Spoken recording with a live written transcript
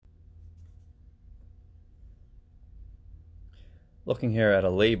Looking here at a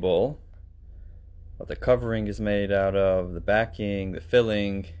label, what the covering is made out of, the backing, the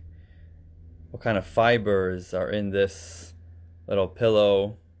filling, what kind of fibers are in this little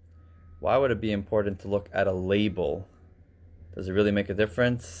pillow. Why would it be important to look at a label? Does it really make a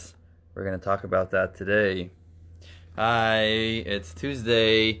difference? We're going to talk about that today. Hi, it's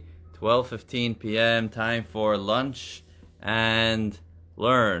Tuesday, 12:15 p.m. Time for lunch and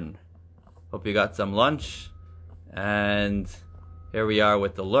learn. Hope you got some lunch. And here we are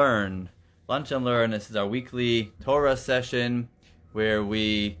with the learn. Lunch and learn. This is our weekly Torah session where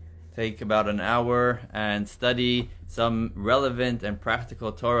we take about an hour and study some relevant and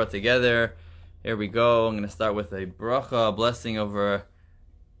practical Torah together. Here we go. I'm going to start with a bracha, a blessing over a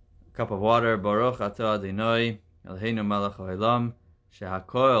cup of water. Baruch atah Adonai Eloheinu melech haolam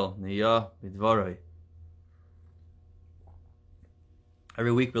shehakol niyah b'dvoroi.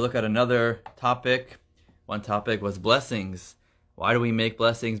 Every week we look at another topic. One topic was blessings. Why do we make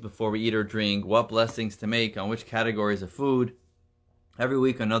blessings before we eat or drink? What blessings to make on which categories of food? Every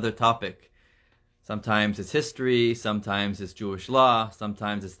week another topic. Sometimes it's history, sometimes it's Jewish law,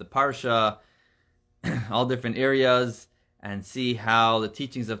 sometimes it's the Parsha, all different areas, and see how the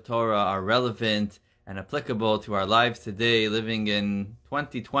teachings of Torah are relevant and applicable to our lives today, living in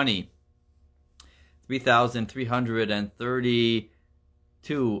 2020.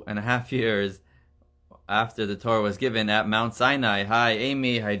 3,332 and a half years after the Torah was given at Mount Sinai. Hi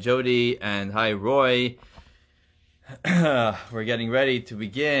Amy, hi Jody, and hi Roy. We're getting ready to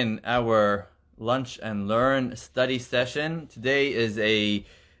begin our lunch and learn study session. Today is a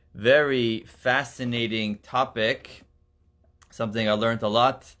very fascinating topic, something I learned a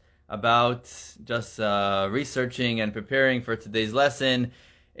lot about just researching and preparing for today's lesson.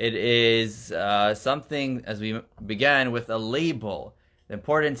 It is something, as we began, with a label. The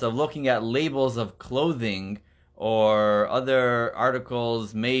importance of looking at labels of clothing or other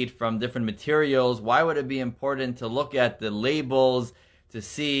articles made from different materials. Why would it be important to look at the labels to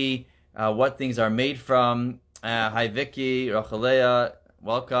see what things are made from? Hi Vicky, Rachalea,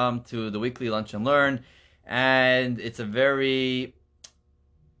 welcome to the weekly Lunch and Learn. And it's a very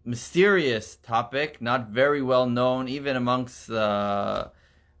mysterious topic, not very well known, even amongst the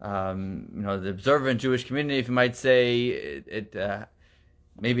observant Jewish community, if you might say. It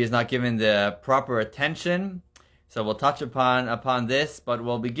maybe is not given the proper attention. So we'll touch upon this, but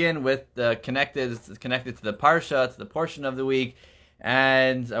we'll begin with connected to the Parsha, to the portion of the week.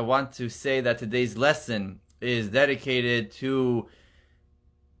 And I want to say that today's lesson is dedicated to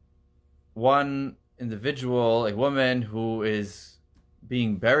one individual, a woman who is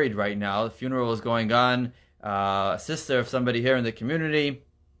being buried right now. The funeral is going on. A sister of somebody here in the community.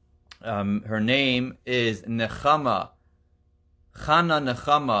 Her name is Chana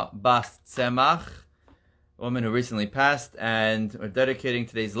Nechama Bas Tzemach, a woman who recently passed, and we're dedicating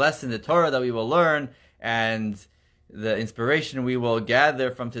today's lesson, the Torah that we will learn, and the inspiration we will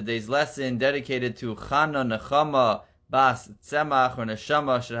gather from today's lesson, dedicated to Chana Nechama Bas Tzemach. Her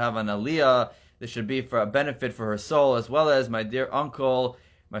neshama should have an aliyah. This should be for a benefit for her soul, as well as my dear uncle,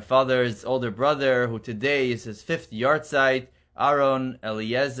 my father's older brother, who today is his 5th yahrzeit, Aaron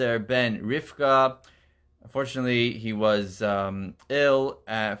Eliezer ben Rivka. Unfortunately, he was ill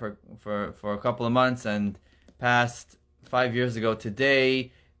for a couple of months and passed 5 years ago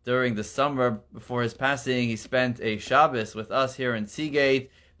today. During the summer before his passing, he spent a Shabbos with us here in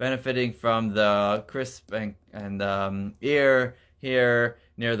Seagate, benefiting from the crisp and air here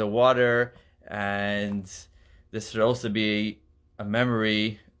near the water. And this should also be a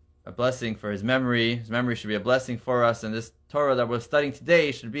memory, a blessing for his memory. His memory should be a blessing for us. And this Torah that we're studying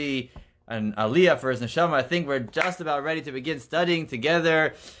today should be an aliyah for his neshama. I think we're just about ready to begin studying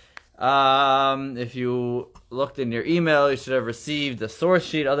together. If you looked in your email, you should have received the source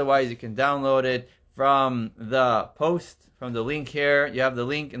sheet. Otherwise, you can download it from the post, from the link here. You have the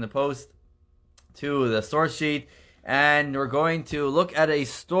link in the post to the source sheet. And we're going to look at a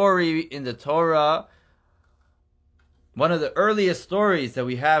story in the Torah, one of the earliest stories that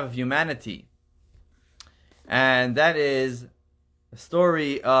we have of humanity. And that is the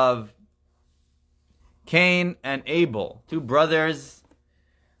story of Cain and Abel, 2 brothers.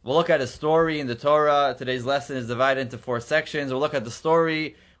 We'll look at a story in the Torah. Today's lesson is divided into 4 sections. We'll look at the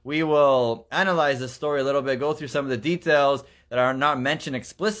story. We will analyze the story a little bit, go through some of the details that are not mentioned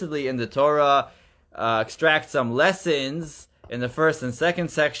explicitly in the Torah, extract some lessons in the 1st and 2nd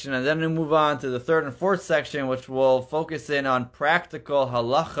section, and then we move on to the 3rd and 4th section, which will focus in on practical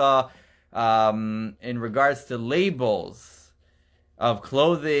halacha in regards to labels of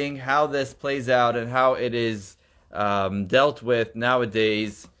clothing, how this plays out, and how it is dealt with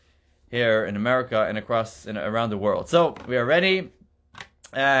nowadays here in America and around the world. So we are ready,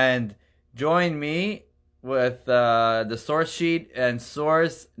 and join me with the source sheet and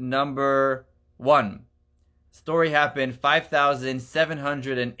source number 1. Story happened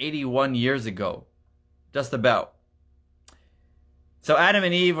 5,781 years ago, just about. So Adam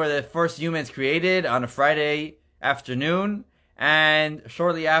and Eve were the first humans created on a Friday afternoon, and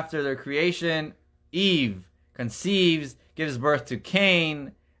shortly after their creation, Eve conceives, gives birth to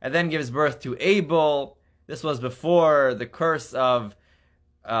Cain, and then gives birth to Abel. This was before the curse of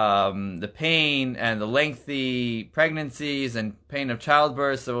the pain and the lengthy pregnancies and pain of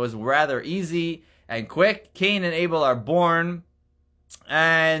childbirth, so it was rather easy and quick. Cain and Abel are born,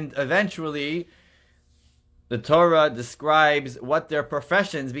 and eventually the Torah describes what their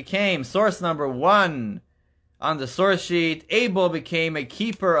professions became. Source number 1 on the source sheet: Abel became a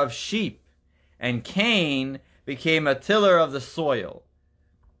keeper of sheep, and Cain became a tiller of the soil.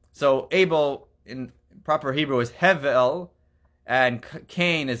 So Abel in proper Hebrew is Hevel, and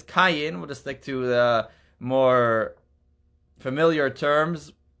Cain is Cain. We'll just stick to the more familiar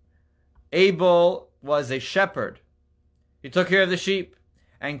terms. Abel was a shepherd. He took care of the sheep.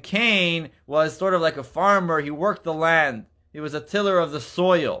 And Cain was sort of like a farmer. He worked the land. He was a tiller of the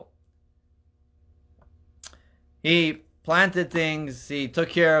soil. He planted things. He took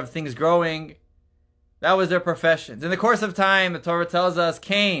care of things growing. That was their professions. In the course of time, the Torah tells us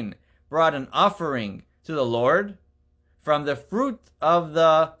Cain brought an offering to the Lord from the fruit of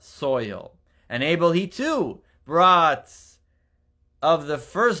the soil. And Abel, he too, brought of the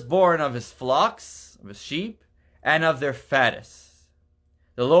firstborn of his flocks, of his sheep, and of their fattest.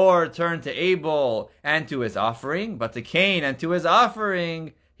 The Lord turned to Abel and to his offering, but to Cain and to his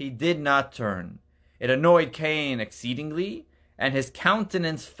offering he did not turn. It annoyed Cain exceedingly, and his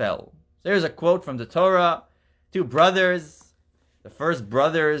countenance fell. There's a quote from the Torah. 2 brothers, the first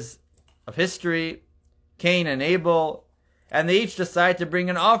brothers of history, Cain and Abel, and they each decide to bring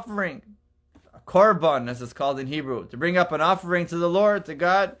an offering, a korban as it's called in Hebrew, to bring up an offering to the Lord, to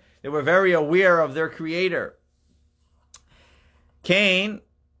God. They were very aware of their Creator. Cain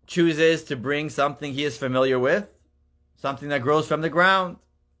chooses to bring something he is familiar with, something that grows from the ground,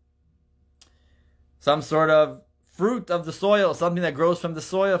 some sort of fruit of the soil, something that grows from the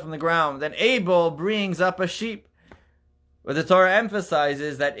soil, from the ground. Then Abel brings up a sheep. But the Torah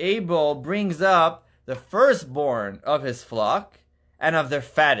emphasizes that Abel brings up the firstborn of his flock and of their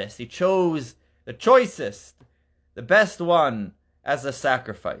fattest. He chose the choicest, the best one as a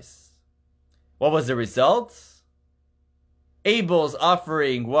sacrifice. What was the result? Abel's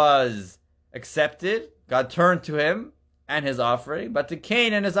offering was accepted. God turned to him and his offering. But to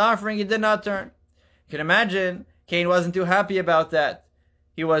Cain and his offering, he did not turn. You can imagine, Cain wasn't too happy about that.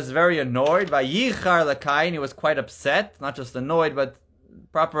 He was very annoyed. Vayichar l'Cain, he was quite upset. Not just annoyed, but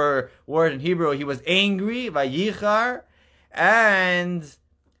proper word in Hebrew. He was angry. Vayichar. And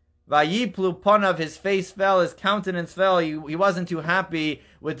vayiplu panav, his face fell, his countenance fell. He wasn't too happy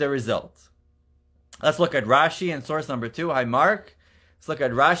with the result. Let's look at Rashi in source number 2. Hi, Mark. Let's look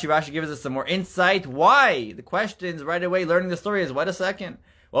at Rashi. Rashi gives us some more insight. Why? The questions right away, learning the story is, wait a second.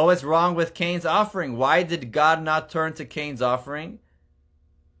 Well, what's wrong with Cain's offering? Why did God not turn to Cain's offering?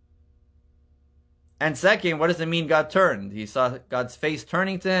 And second, what does it mean God turned? He saw God's face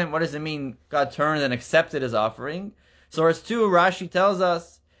turning to him. What does it mean God turned and accepted his offering? Source 2, Rashi tells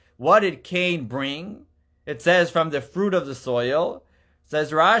us, what did Cain bring? It says, from the fruit of the soil.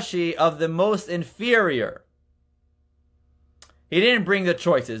 Says Rashi, of the most inferior. He didn't bring the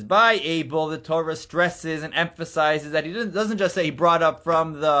choices. By Abel, the Torah stresses and emphasizes that he doesn't just say he brought up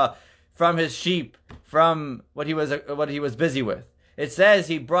from his sheep, from what he was busy with. It says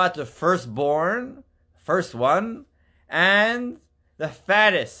he brought the firstborn, first one, and the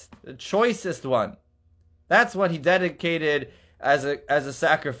fattest, the choicest one. That's what he dedicated as a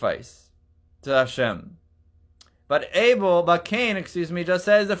sacrifice to Hashem. But Cain, just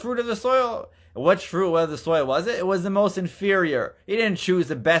says the fruit of the soil. Which fruit of the soil was it? It was the most inferior. He didn't choose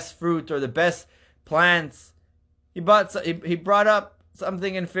the best fruit or the best plants. He brought up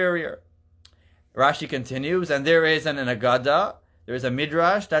something inferior. Rashi continues, and there is an Agadah, there is a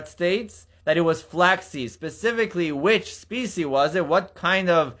Midrash that states that it was flaxseed. Specifically, which species was it? What kind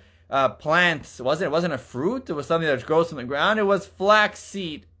of plant was it? It wasn't a fruit. It was something that grows from the ground. It was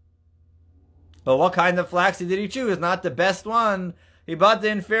flaxseed. But what kind of flaxseed did he choose? Not the best one. He bought the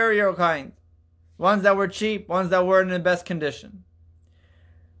inferior kind. Ones that were cheap, ones that weren't in the best condition.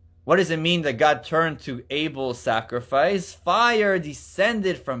 What does it mean that God turned to Abel's sacrifice? Fire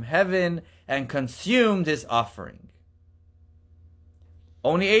descended from heaven and consumed his offering.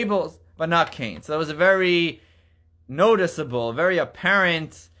 Only Abel's, but not Cain's. So that was a very noticeable, very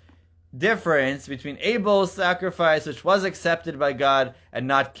apparent difference between Abel's sacrifice, which was accepted by God, and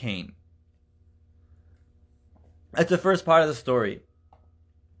not Cain. That's the first part of the story.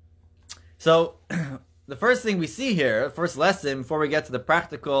 So, the first thing we see here, first lesson, before we get to the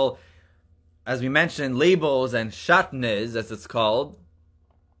practical, as we mentioned, labels and Shaatnez, as it's called,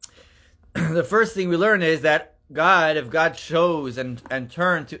 the first thing we learn is that God, if God chose and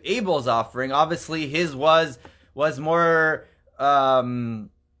turned to Abel's offering, obviously his was more, that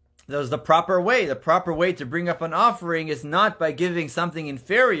was the proper way. The proper way to bring up an offering is not by giving something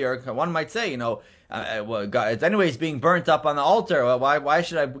inferior. One might say, well, God, it's anyways being burnt up on the altar. Well, why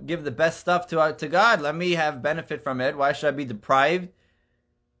should I give the best stuff to God? Let me have benefit from it. Why should I be deprived?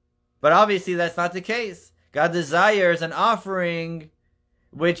 But obviously that's not the case. God desires an offering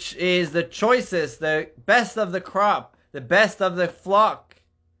which is the choicest, the best of the crop, the best of the flock,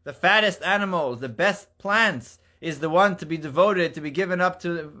 the fattest animals, the best plants is the one to be devoted, to be given up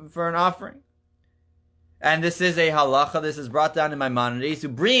for an offering. And this is a halacha, this is brought down in Maimonides, who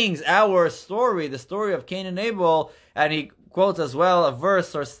brings our story, the story of Cain and Abel, and he quotes as well a verse,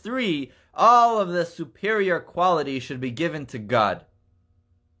 source 3, all of the superior qualities should be given to God.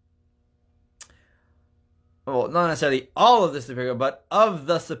 Well, not necessarily all of the superior, but of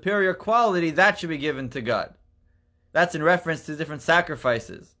the superior quality, that should be given to God. That's in reference to different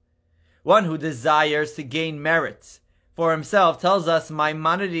sacrifices. One who desires to gain merit for himself tells us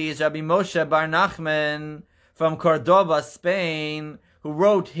Maimonides, Rabbi Moshe Bar Nachman from Cordoba, Spain, who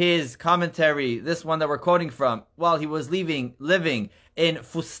wrote his commentary, this one that we're quoting from, while he was living in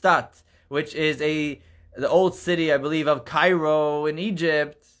Fustat, which is the old city, I believe, of Cairo in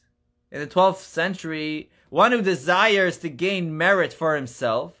Egypt in the 12th century. One who desires to gain merit for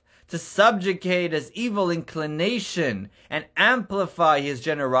himself, to subjugate his evil inclination and amplify his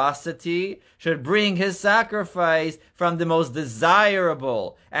generosity, should bring his sacrifice from the most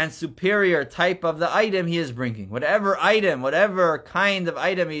desirable and superior type of the item he is bringing. Whatever item, whatever kind of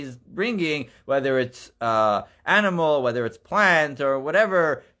item he's bringing, whether it's animal, whether it's plant, or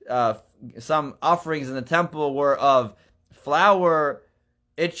whatever, some offerings in the temple were of flour,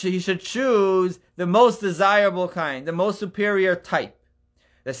 he should choose the most desirable kind, the most superior type.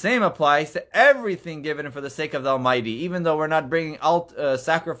 The same applies to everything given for the sake of the Almighty. Even though we're not bringing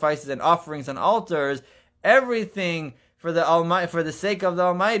sacrifices and offerings on altars, everything for the sake of the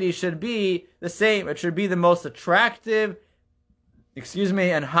Almighty should be the same. It should be the most attractive,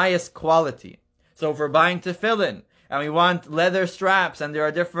 and highest quality. So if we're buying tefillin and we want leather straps, and there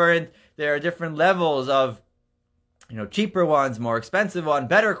are different levels of cheaper ones, more expensive ones,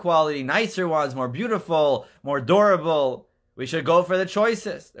 better quality, nicer ones, more beautiful, more durable, we should go for the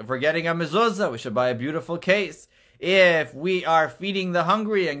choicest. If we're getting a mezuzah, we should buy a beautiful case. If we are feeding the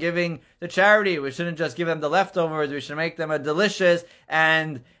hungry and giving the charity, we shouldn't just give them the leftovers. We should make them a delicious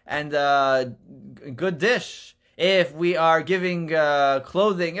and good dish. If we are giving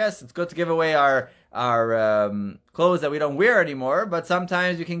clothing, yes, it's good to give away our clothes that we don't wear anymore, but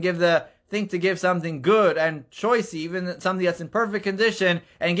sometimes you can think to give something good and choice, even something that's in perfect condition,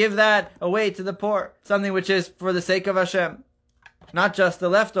 and give that away to the poor. Something which is for the sake of Hashem. Not just the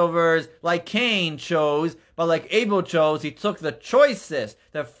leftovers like Cain chose, but like Abel chose. He took the choicest,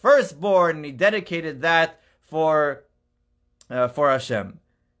 the firstborn, and he dedicated that for Hashem.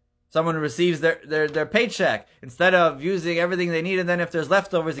 Someone who receives their paycheck, instead of using everything they need, and then if there's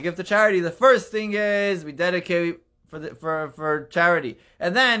leftovers to give to charity, the first thing is we dedicate for charity,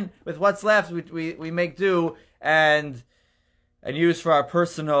 and then with what's left we make do and use for our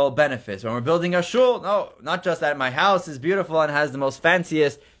personal benefits. When we're building a shul, no, not just that my house is beautiful and has the most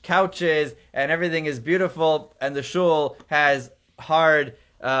fanciest couches and everything is beautiful, and the shul has hard,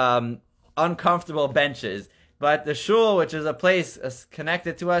 uncomfortable benches, but the shul, which is a place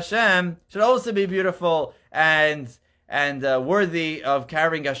connected to Hashem, should also be beautiful and worthy of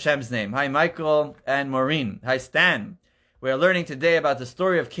carrying Hashem's name. Hi, Michael and Maureen. Hi, Stan. We are learning today about the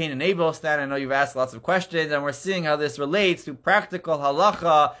story of Cain and Abel. Stan, I know you've asked lots of questions, and we're seeing how this relates to practical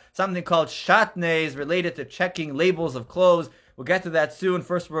halacha, something called Shaatnez, related to checking labels of clothes. We'll get to that soon.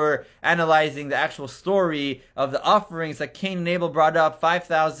 First, we're analyzing the actual story of the offerings that Cain and Abel brought up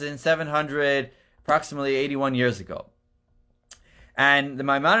 5,700, approximately 81 years ago. And the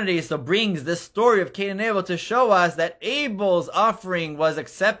Maimonides so brings this story of Cain and Abel to show us that Abel's offering was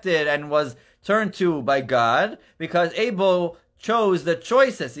accepted and was turned to by God because Abel chose the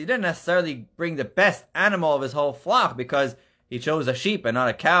choicest. He didn't necessarily bring the best animal of his whole flock because he chose a sheep and not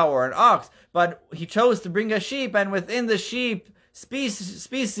a cow or an ox, but he chose to bring a sheep, and within the sheep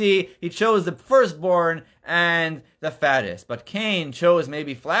species he chose the firstborn and the fattest. But Cain chose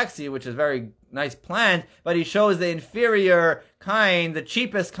maybe flaxseed, which is very nice plant, but he chose the inferior kind, the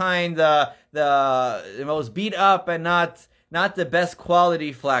cheapest kind, the most beat up and not the best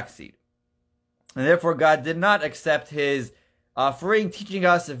quality flaxseed. And therefore God did not accept his offering, teaching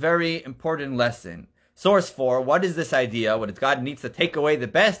us a very important lesson. Source 4, what is this idea? What God needs to take away the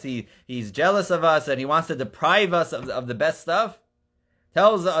best? He's jealous of us and he wants to deprive us of the best stuff?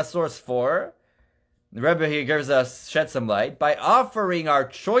 Tells us source 4, the Rebbe here gives us, shed some light. By offering our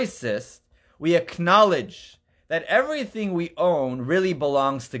choicest, we acknowledge that everything we own really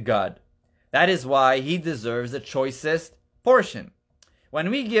belongs to God. That is why he deserves the choicest portion. When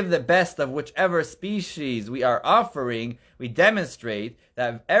we give the best of whichever species we are offering, we demonstrate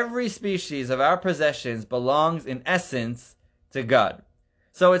that every species of our possessions belongs in essence to God.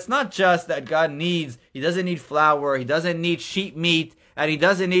 So it's not just that God he doesn't need flour, he doesn't need sheep meat, and he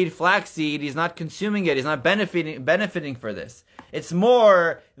doesn't need flaxseed, he's not consuming it, he's not benefiting for this. It's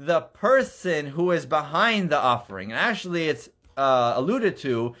more the person who is behind the offering. And actually it's alluded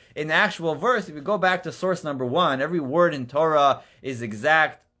to in the actual verse. If you go back to source number 1, every word in Torah is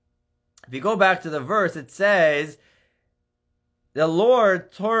exact. If you go back to the verse, it says, the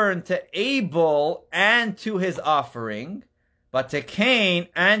Lord turned to Abel and to his offering, but to Cain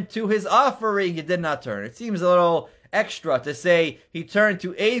and to his offering he did not turn. It seems a little extra to say he turned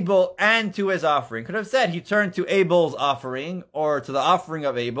to Abel and to his offering. Could have said he turned to Abel's offering or to the offering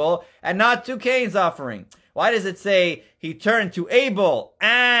of Abel and not to Cain's offering. Why does it say he turned to Abel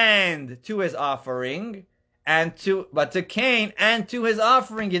and to his offering, but to Cain and to his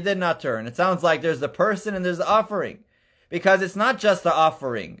offering he did not turn? It sounds like there's the person and there's the offering, because it's not just the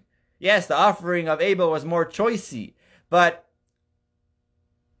offering. Yes, the offering of Abel was more choicey, but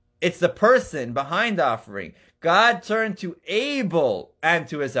it's the person behind the offering. God turned to Abel and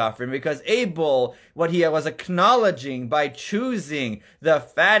to his offering, because Abel, what he was acknowledging by choosing the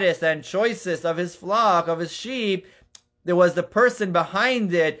fattest and choicest of his flock, of his sheep, there was the person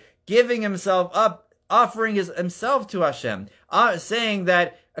behind it giving himself up, offering himself to Hashem, saying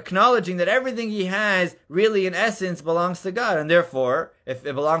that, acknowledging that everything he has really in essence belongs to God, and therefore, if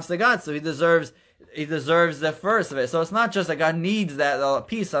it belongs to God, so he deserves the first of it. So it's not just that God needs that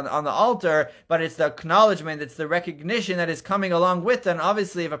piece on the altar, but it's the acknowledgement, it's the recognition that is coming along with it. And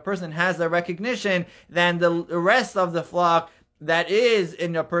obviously, if a person has the recognition, then the rest of the flock that is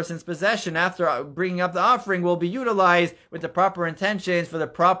in a person's possession after bringing up the offering will be utilized with the proper intentions for the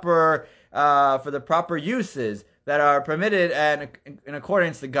proper uses that are permitted and in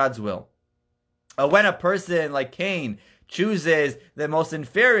accordance to God's will. When a person like Cain chooses the most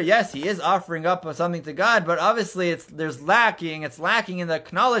inferior, yes, he is offering up something to God, but obviously it's lacking in the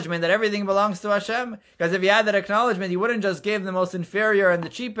acknowledgement that everything belongs to Hashem. Because if he had that acknowledgement, he wouldn't just give the most inferior and the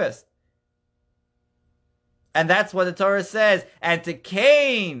cheapest. And that's what the Torah says. And to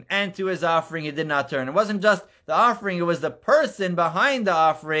Cain and to his offering he did not turn. It wasn't just the offering, it was the person behind the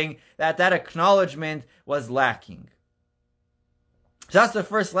offering that acknowledgement was lacking. So that's the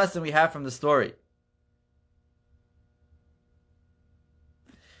first lesson we have from the story.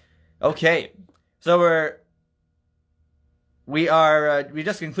 Okay, so we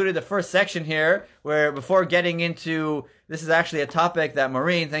just concluded the first section here, where before getting into, this is actually a topic that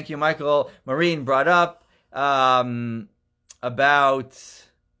Maureen, thank you Michael, Maureen brought up, about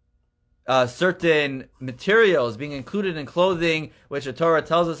certain materials being included in clothing, which the Torah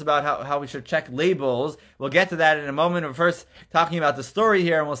tells us about how we should check labels. We'll get to that in a moment. We're first talking about the story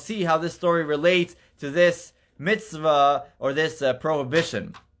here, and we'll see how this story relates to this mitzvah or this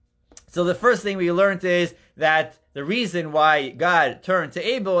prohibition. So the first thing we learned is that the reason why God turned to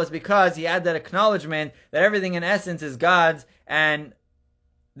Abel is because he had that acknowledgement that everything in essence is God's, and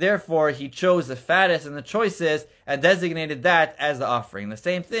therefore he chose the fattest and the choicest and designated that as the offering. The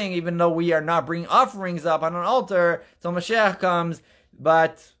same thing, even though we are not bringing offerings up on an altar till Mashiach comes,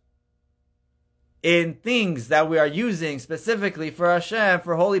 but in things that we are using specifically for Hashem,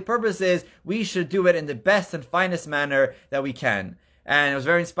 for holy purposes, we should do it in the best and finest manner that we can. And it was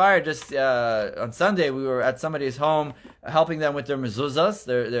very inspired. Just on Sunday, we were at somebody's home helping them with their mezuzahs.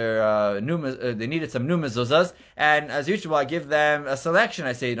 They needed some new mezuzahs. And as usual, I give them a selection.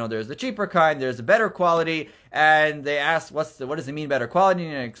 I say, there's the cheaper kind, there's the better quality. And they asked, what does it mean better quality?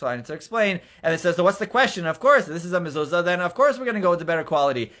 And I tried to explain. And they said, so what's the question? Of course, if this is a mezuzah, then of course we're going to go with the better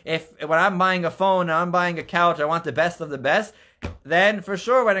quality. If when I'm buying a phone, and I'm buying a couch, I want the best of the best, then for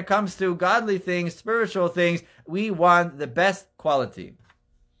sure when it comes to godly things, spiritual things, we want the best quality.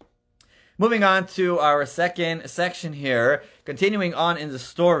 Moving on to our second section here, continuing on in the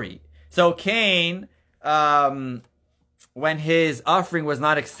story. So Cain, when his offering was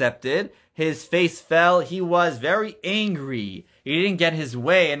not accepted, his face fell. He was very angry. He didn't get his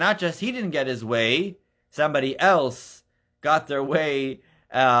way. And not just he didn't get his way, somebody else got their way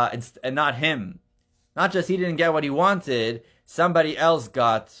and not him. Not just he didn't get what he wanted, somebody else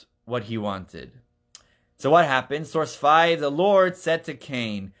got what he wanted. So what happened? Source 5, the Lord said to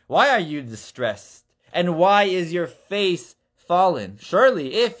Cain, "Why are you distressed? And why is your face fallen?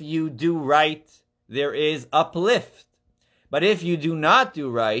 Surely if you do right, there is uplift. But if you do not do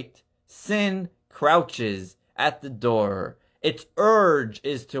right, sin crouches at the door. Its urge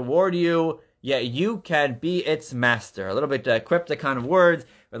is toward you, yet you can be its master." A little bit cryptic kind of words,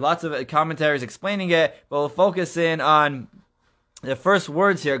 with lots of commentaries explaining it, but we'll focus in on the first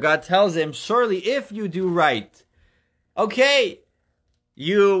words here. God tells him, surely if you do right. Okay,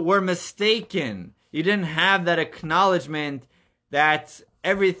 you were mistaken. You didn't have that acknowledgement that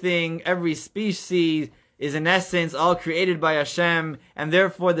everything, every species is in essence all created by Hashem, and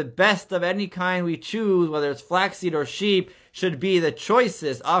therefore the best of any kind we choose, whether it's flaxseed or sheep, should be the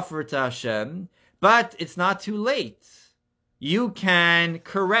choicest offered to Hashem. But it's not too late. You can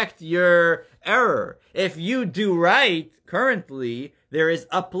correct your error. If you do right, currently, there is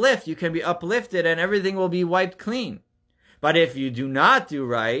uplift. You can be uplifted and everything will be wiped clean. But if you do not do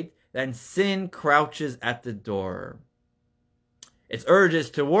right, then sin crouches at the door. Its urges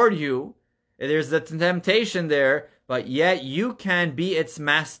toward you. There's the temptation there, but yet you can be its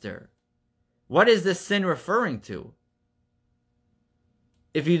master. What is this sin referring to?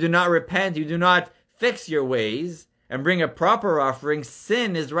 If you do not repent, you do not fix your ways and bring a proper offering,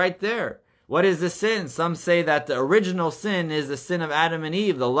 sin is right there. What is the sin? Some say that the original sin is the sin of Adam and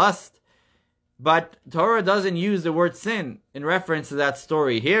Eve, the lust. But Torah doesn't use the word sin in reference to that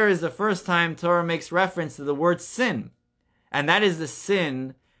story. Here is the first time Torah makes reference to the word sin. And that is the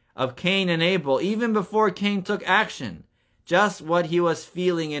sin of Cain and Abel, even before Cain took action. Just what he was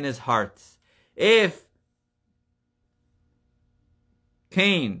feeling in his heart. If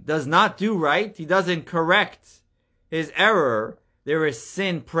Cain does not do right, he doesn't correct his error, there is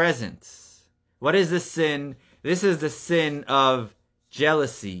sin present. What is the sin? This is the sin of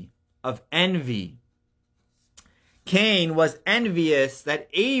jealousy, of envy. Cain was envious that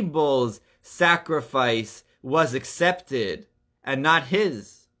Abel's sacrifice was accepted and not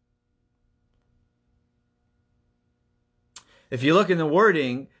his. If you look in the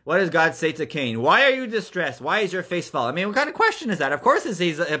wording, what does God say to Cain? Why are you distressed? Why is your face fallen? I mean, what kind of question is that? Of course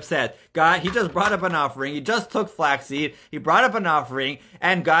he's upset. God, he just brought up an offering. He just took flaxseed. He brought up an offering,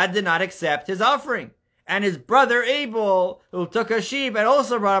 and God did not accept his offering. And his brother Abel, who took a sheep and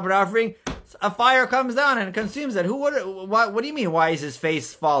also brought up an offering, a fire comes down and consumes it. What do you mean, why is his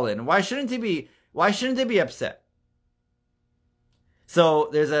face fallen? Why shouldn't he be upset? So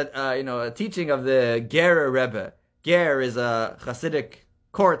there's a teaching of the Gerer Rebbe. Ger is a Hasidic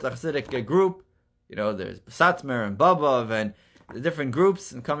court, a Hasidic group. There's Satmar and Babov and the different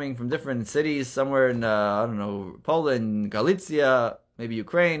groups and coming from different cities, somewhere in, Poland, Galicia, maybe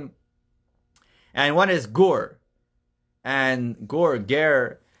Ukraine. And one is Ger. And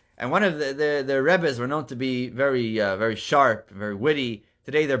Ger. And one of the Rebbes were known to be very, very sharp, very witty.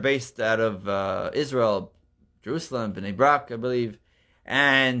 Today they're based out of Israel, Jerusalem, Bnei Brak, I believe.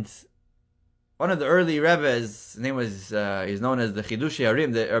 And one of the early Rebbes, his name was, he's known as the Chidushei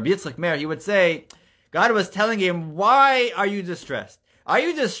Harim, the Rabbi Yitzchak Meir, he would say, God was telling him, why are you distressed? Are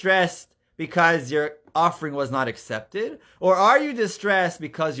you distressed because your offering was not accepted? Or are you distressed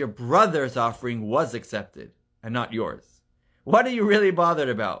because your brother's offering was accepted and not yours? What are you really bothered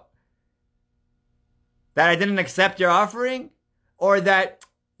about? That I didn't accept your offering? Or that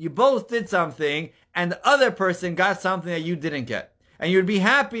you both did something and the other person got something that you didn't get? And you'd be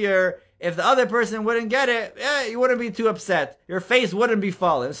happier if the other person wouldn't get it, you wouldn't be too upset. Your face wouldn't be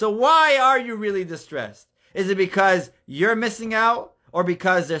fallen. So why are you really distressed? Is it because you're missing out? Or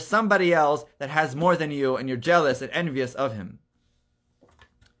because there's somebody else that has more than you and you're jealous and envious of him?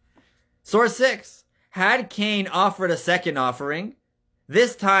 Source 6. Had Cain offered a second offering,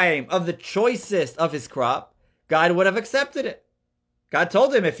 this time of the choicest of his crop, God would have accepted it. God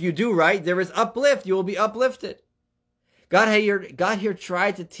told him, if you do right, there is uplift. You will be uplifted. God here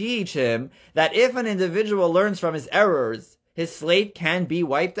tried to teach him that if an individual learns from his errors, his slate can be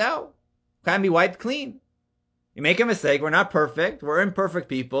wiped out, can be wiped clean. You make a mistake, we're not perfect, we're imperfect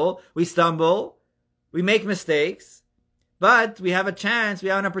people, we stumble, we make mistakes, but we have a chance, we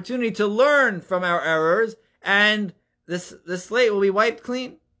have an opportunity to learn from our errors, and the slate will be wiped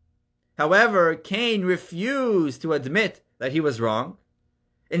clean. However, Cain refused to admit that he was wrong,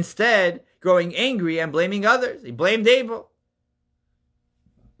 instead growing angry and blaming others. He blamed Abel.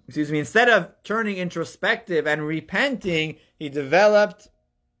 Instead of turning introspective and repenting, he developed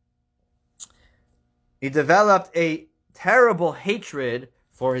he developed a terrible hatred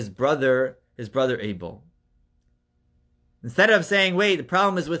for his brother Abel. Instead of saying, wait, the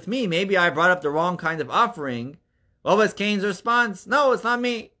problem is with me, maybe I brought up the wrong kind of offering, what was Cain's response? No, it's not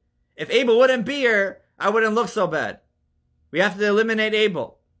me. If Abel wouldn't be here, I wouldn't look so bad. We have to eliminate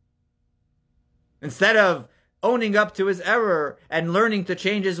Abel. Instead of owning up to his error and learning to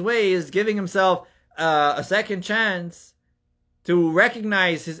change his ways, giving himself a second chance to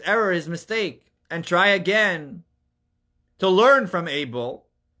recognize his error, his mistake, and try again to learn from Abel,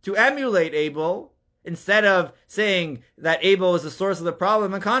 to emulate Abel, instead of saying that Abel is the source of the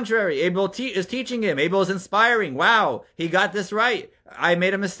problem. On the contrary, Abel is teaching him. Abel is inspiring. Wow, he got this right. I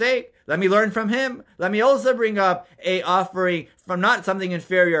made a mistake. Let me learn from him. Let me also bring up a offering from not something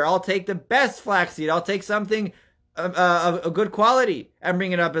inferior. I'll take the best flaxseed. I'll take something of a good quality and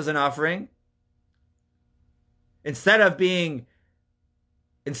bring it up as an offering. Instead of being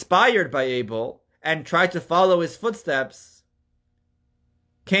inspired by Abel and try to follow his footsteps,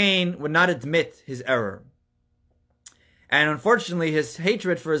 Cain would not admit his error. And unfortunately, his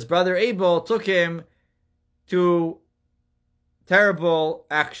hatred for his brother Abel took him to terrible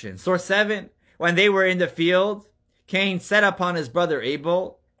action. Source 7, when they were in the field, Cain set upon his brother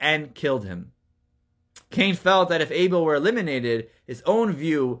Abel and killed him. Cain felt that if Abel were eliminated, his own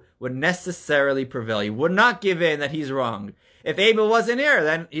view would necessarily prevail. He would not give in that he's wrong. If Abel wasn't here,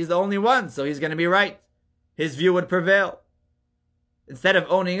 then he's the only one, so he's going to be right. His view would prevail. Instead of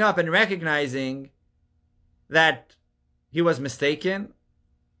owning up and recognizing that he was mistaken,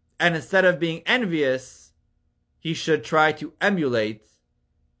 and instead of being envious, he should try to emulate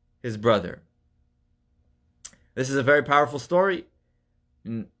his brother. This is a very powerful story.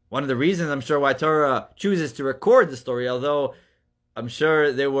 And one of the reasons, I'm sure, why Torah chooses to record the story, although I'm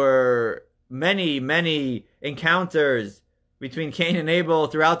sure there were many, many encounters between Cain and Abel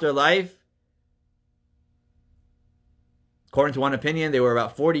throughout their life. According to one opinion, they were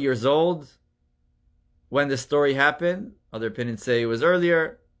about 40 years old when this story happened. Other opinions say it was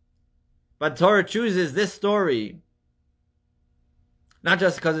earlier. But Torah chooses this story not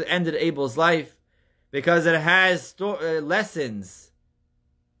just because it ended Abel's life, because it has lessons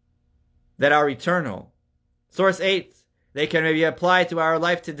that are eternal. Source 8, they can maybe apply to our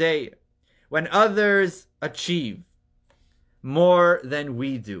life today. When others achieve more than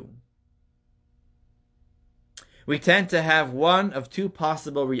we do, we tend to have one of two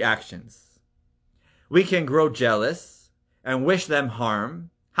possible reactions. We can grow jealous and wish them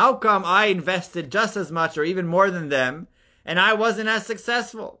harm. How come I invested just as much or even more than them and I wasn't as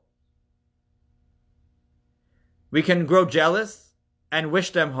successful? We can grow jealous and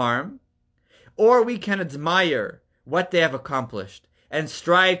wish them harm, or we can admire what they have accomplished and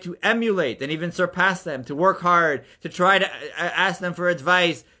strive to emulate and even surpass them, to work hard, to try to ask them for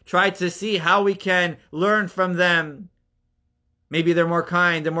advice, try to see how we can learn from them. Maybe they're more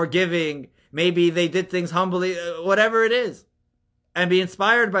kind, they're more giving, maybe they did things humbly, whatever it is. And be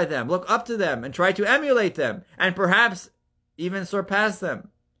inspired by them, look up to them, and try to emulate them, and perhaps even surpass them.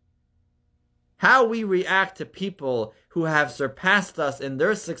 How we react to people who have surpassed us in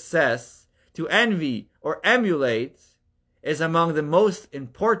their success, to envy or emulate, is among the most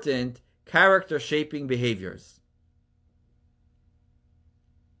important character-shaping behaviors.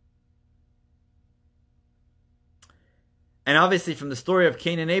 And obviously from the story of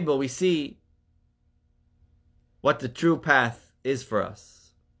Cain and Abel, we see what the true path is for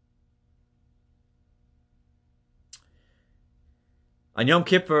us. On Yom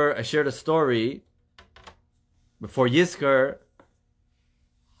Kippur, I shared a story before Yizkor.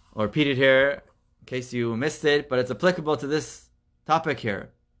 I'll repeat it here in case you missed it, but it's applicable to this topic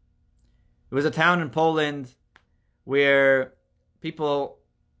here. It was a town in Poland where people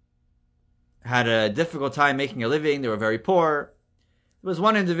had a difficult time making a living. They were very poor. There was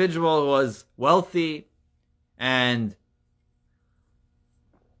one individual who was wealthy and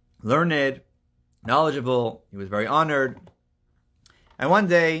learned, knowledgeable. He was very honored. And one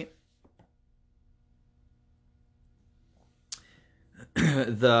day,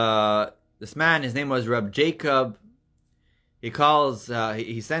 this man, his name was Reb Jacob, he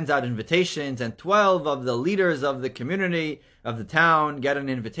sends out invitations, and 12 of the leaders of the community, of the town, get an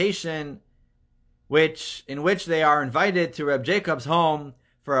invitation, in which they are invited to Reb Jacob's home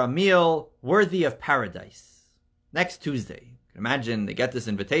for a meal worthy of paradise. Next Tuesday. Imagine they get this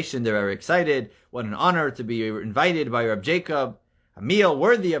invitation, they're very excited. What an honor to be invited by Reb Jacob. A meal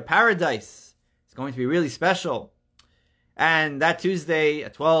worthy of paradise. It's going to be really special. And that Tuesday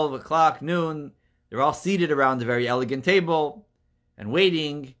at 12 o'clock noon, they're all seated around a very elegant table and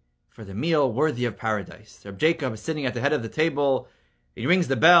waiting for the meal worthy of paradise. Reb Jacob is sitting at the head of the table, He rings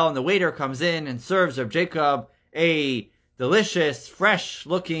the bell, and the waiter comes in and serves Reb Jacob a delicious,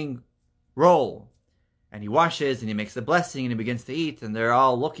 fresh-looking roll. And he washes, and he makes the blessing, and he begins to eat, and they're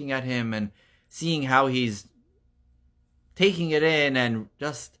all looking at him and seeing how he's taking it in and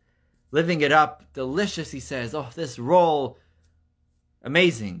just living it up. Delicious, he says. Oh, this roll,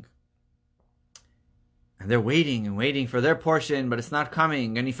 amazing. And they're waiting and waiting for their portion, but it's not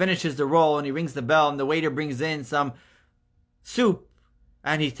coming. And he finishes the roll, and he rings the bell, and the waiter brings in some soup.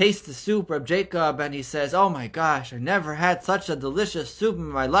 And he tastes the soup, Reb Jacob, and he says, oh my gosh, I never had such a delicious soup in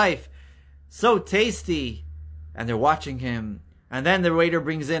my life. So tasty. And they're watching him. And then the waiter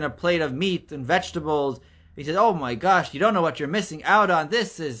brings in a plate of meat and vegetables. He says, oh my gosh, you don't know what you're missing out on.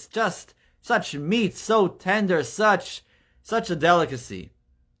 This is just such meat, so tender, such a delicacy.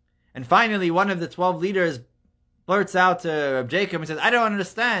 And finally, one of the 12 leaders blurts out to Reb Jacob and says, I don't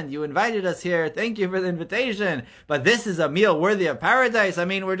understand. You invited us here. Thank you for the invitation. But this is a meal worthy of paradise. I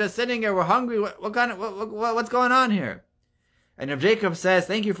mean, we're just sitting here. We're hungry. What's going on here? And Reb Jacob says,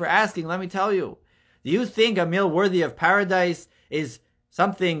 thank you for asking. Let me tell you. Do you think a meal worthy of paradise is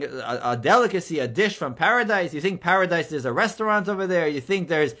something, a delicacy, a dish from paradise? You think paradise, there's a restaurant over there? You think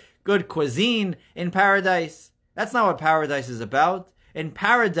there's good cuisine in paradise? That's not what paradise is about. In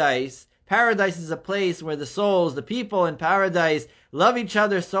paradise is a place where the souls, the people in paradise, love each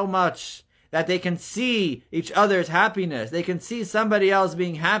other so much that they can see each other's happiness. They can see somebody else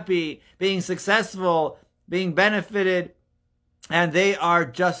being happy, being successful, being benefited, and they are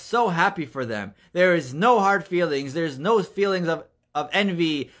just so happy for them. There is no hard feelings. There's no feelings of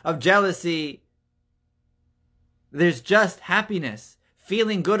envy, of jealousy. There's just happiness,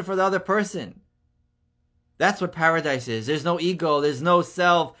 feeling good for the other person. That's what paradise is. There's no ego. There's no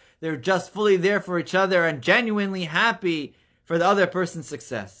self. They're just fully there for each other and genuinely happy for the other person's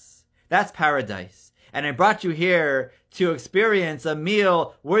success. That's paradise. And I brought you here to experience a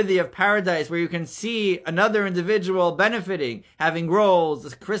meal worthy of paradise where you can see another individual benefiting, having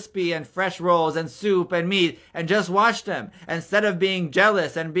rolls, crispy and fresh rolls and soup and meat, and just watch them. Instead of being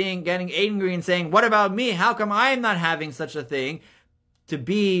jealous and getting angry and saying, what about me? How come I'm not having such a thing? To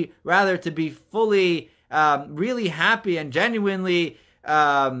be fully, really happy and genuinely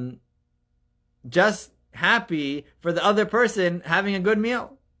just happy for the other person having a good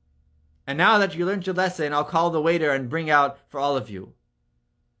meal. And now that you learned your lesson, I'll call the waiter and bring out for all of you.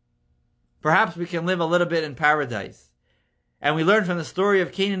 Perhaps we can live a little bit in paradise. And we learn from the story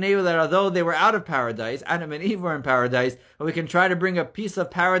of Cain and Abel that although they were out of paradise, Adam and Eve were in paradise, but we can try to bring a piece of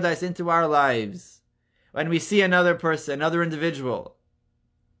paradise into our lives. When we see another person, another individual,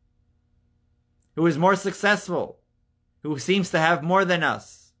 who is more successful, who seems to have more than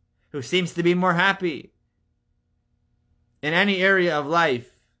us, who seems to be more happy in any area of life,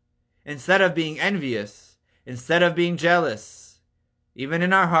 instead of being envious, instead of being jealous, even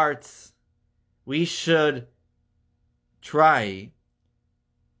in our hearts, we should try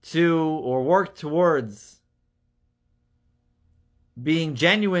to or work towards being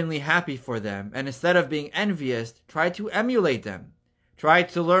genuinely happy for them. And instead of being envious, try to emulate them. Try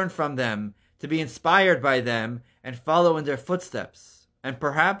to learn from them, to be inspired by them, and follow in their footsteps. And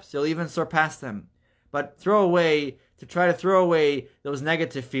perhaps you'll even surpass them. But try to throw away those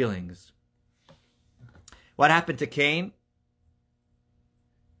negative feelings. What happened to Cain?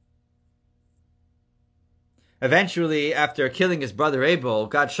 Eventually, after killing his brother Abel,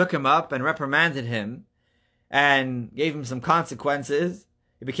 God shook him up and reprimanded him and gave him some consequences.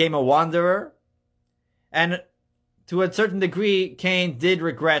 He became a wanderer. And to a certain degree, Cain did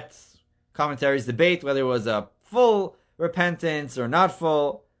regret. Commentaries debate whether it was a full repentance or not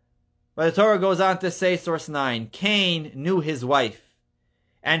full. But the Torah goes on to say, source 9, Cain knew his wife,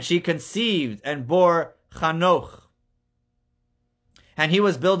 and she conceived and bore Chanoch. And he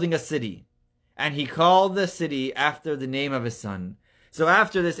was building a city, and he called the city after the name of his son. So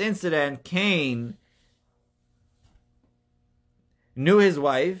after this incident, Cain knew his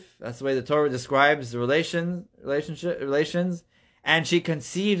wife. That's the way the Torah describes the relations, and she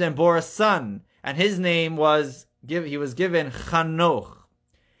conceived and bore a son, and his name was given Chanoch.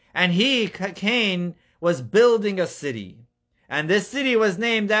 And Cain, was building a city. And this city was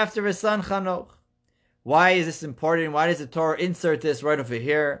named after his son Chanoch. Why is this important? Why does the Torah insert this right over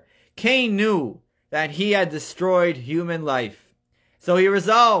here? Cain knew that he had destroyed human life. So he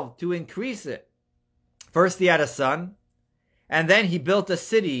resolved to increase it. First he had a son. And then he built a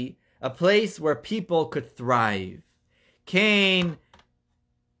city, a place where people could thrive. Cain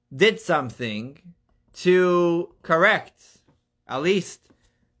did something to correct, at least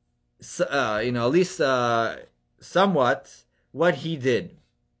somewhat, what he did.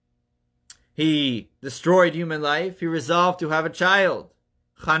 he destroyed human life, he resolved to have a child,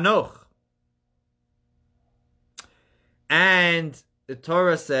 Chanoch. And the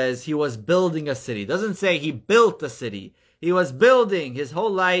Torah says he was building a city. It doesn't say he built a city. He was building. His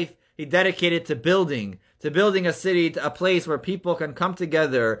whole life he dedicated to building a city, to a place where people can come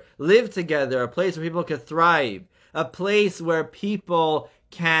together, live together, a place where people can thrive, a place where people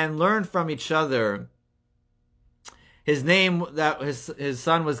can learn from each other. His name that his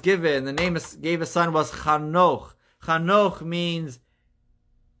son was given, the name gave his son was Chanoch. Chanoch means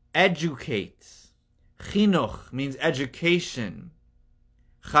educate. Chinuch means education.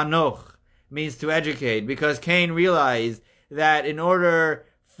 Chanoch means to educate, because Cain realized that in order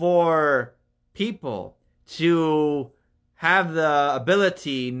for people to have the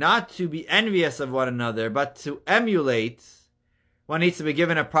ability not to be envious of one another, but to emulate, one needs to be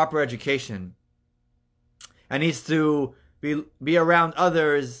given a proper education. And needs to be around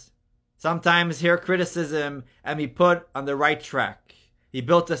others, sometimes hear criticism, and be put on the right track. He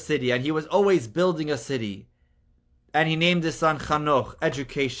built a city, and he was always building a city. And he named his son Chanoch,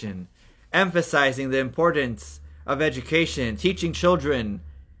 education, emphasizing the importance of education, teaching children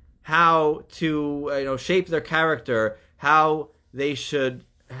how to shape their character, how they should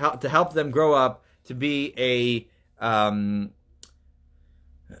help them grow up to be a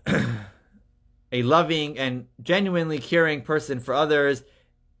loving and genuinely caring person for others.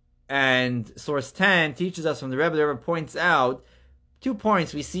 And source 10 teaches us from the Rebbe. The Rebbe points out 2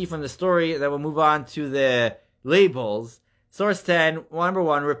 points we see from the story that will move on to the labels. Source 10, number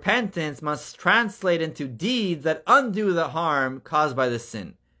 1, repentance must translate into deeds that undo the harm caused by the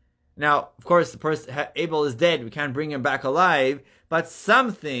sin. Now, of course, the person, Abel is dead. We can't bring him back alive, but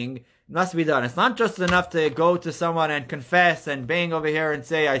something must be done. It's not just enough to go to someone and confess and bang over here and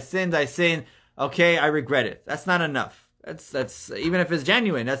say, I sinned. Okay, I regret it. That's not enough. That's even if it's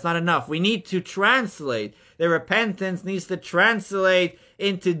genuine, that's not enough. We need to translate. The repentance needs to translate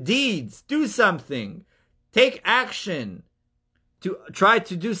into deeds. Do something. Take action to try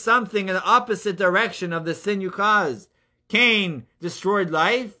to do something in the opposite direction of the sin you caused. Cain destroyed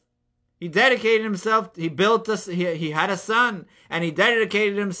life. He dedicated himself. He built us. He had a son, and he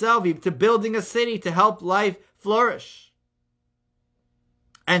dedicated himself to building a city to help life flourish,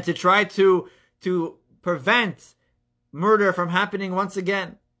 and to try to prevent murder from happening once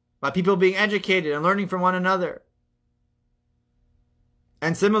again by people being educated and learning from one another.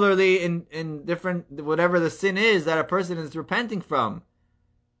 And similarly, in different, whatever the sin is that a person is repenting from,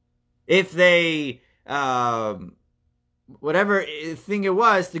 if they, whatever thing it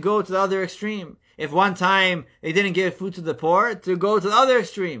was, to go to the other extreme. If one time they didn't give food to the poor, to go to the other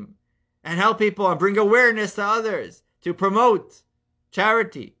extreme and help people and bring awareness to others, to promote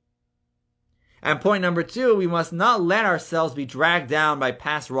charity. And point number 2, we must not let ourselves be dragged down by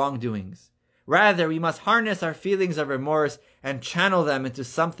past wrongdoings. Rather, we must harness our feelings of remorse and channel them into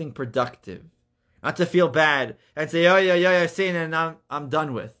something productive. Not to feel bad and say, oh yeah, I've seen it and I'm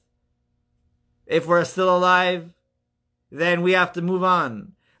done with. If we're still alive, then we have to move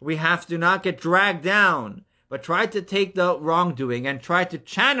on. We have to not get dragged down, but try to take the wrongdoing and try to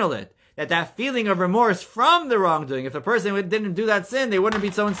channel it. That feeling of remorse from the wrongdoing. If the person didn't do that sin, they wouldn't be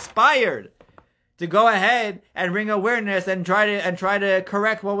so inspired to go ahead and bring awareness and try to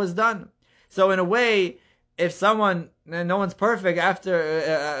correct what was done. So in a way, if someone, and no one's perfect,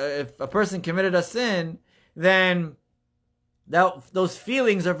 if a person committed a sin, then those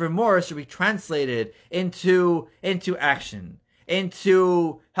feelings of remorse should be translated into action,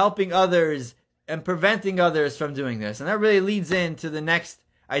 into helping others and preventing others from doing this. And that really leads into the next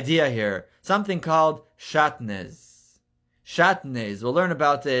idea here, something called Shaatnez. Shaatnez, we'll learn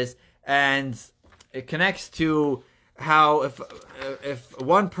about this, and it connects to how if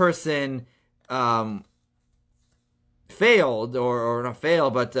one person failed, or not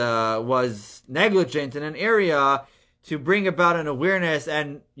failed, but was negligent in an area, to bring about an awareness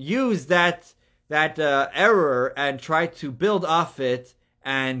and use that error and try to build off it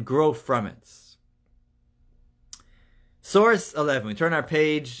and grow from it. Source 11. We turn our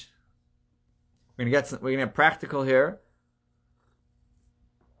page. We're gonna get practical here.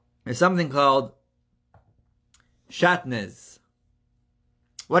 There's something called Shaatnez.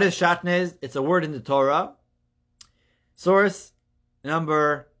 What is Shaatnez? It's a word in the Torah. Source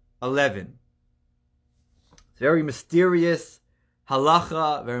number 11. It's very mysterious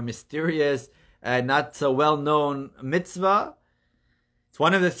halacha, very mysterious and not so well known mitzvah. It's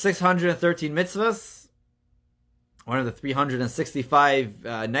one of the 613 mitzvahs, one of the 365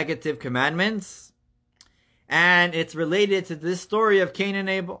 negative commandments, and it's related to this story of Cain and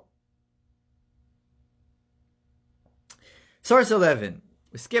Abel. Source 11.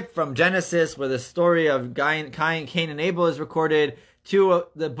 We skip from Genesis, where the story of Cain and Abel is recorded, to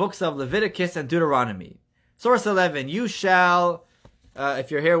the books of Leviticus and Deuteronomy. Source 11, you shall,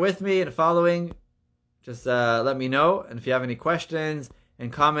 if you're here with me and following, just let me know. And if you have any questions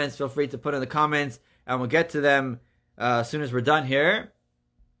and comments, feel free to put in the comments, and we'll get to them as soon as we're done here.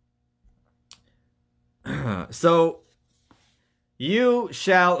 So, you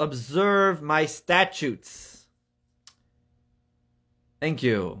shall observe my statutes. Thank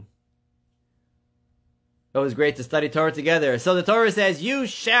you. It was great to study Torah together. So the Torah says, you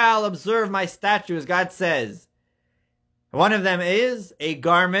shall observe my statutes, God says. One of them is a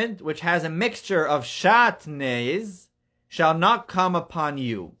garment which has a mixture of Shaatnez shall not come upon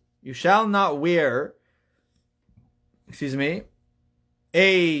you. You shall not wear,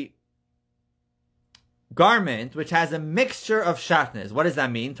 a garment which has a mixture of Shaatnez. What does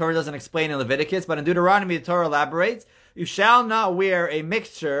that mean? Torah doesn't explain in Leviticus, but in Deuteronomy the Torah elaborates. You shall not wear a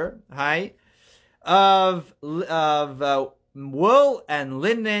mixture, of wool and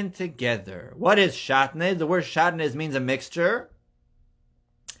linen together. What is Shaatnez? The word Shaatnez means a mixture.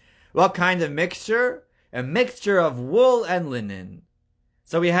 What kind of mixture? A mixture of wool and linen.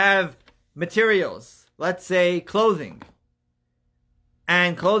 So we have materials. Let's say clothing.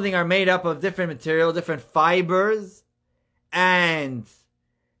 And clothing are made up of different material, different fibers. And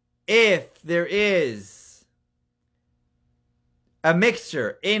if there is a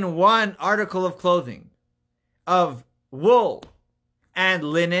mixture in one article of clothing of wool and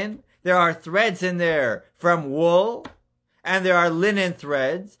linen, there are threads in there from wool, and there are linen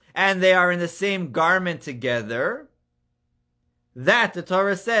threads, and they are in the same garment together, that the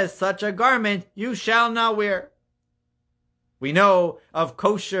Torah says, such a garment you shall not wear. We know of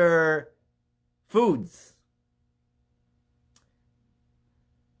kosher foods.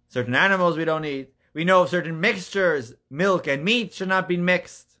 Certain animals we don't eat. We know of certain mixtures, milk and meat should not be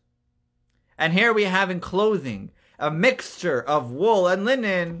mixed. And here we have in clothing, a mixture of wool and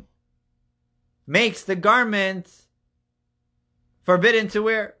linen makes the garment forbidden to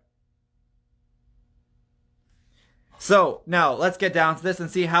wear. So, now, let's get down to this and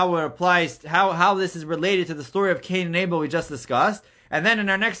see how it applies, how this is related to the story of Cain and Abel we just discussed. And then in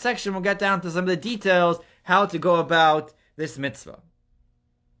our next section, we'll get down to some of the details, how to go about this mitzvah.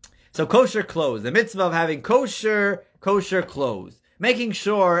 So, kosher clothes. The mitzvah of having kosher clothes. Making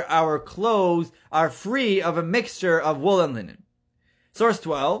sure our clothes are free of a mixture of wool and linen. Source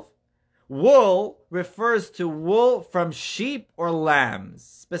 12. Wool refers to wool from sheep or lambs.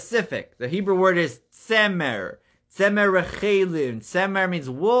 Specific. The Hebrew word is tsemer. Tsemer rechelim. Tsemer means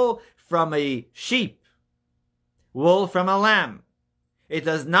wool from a sheep. Wool from a lamb. It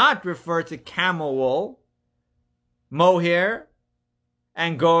does not refer to camel wool, mohair,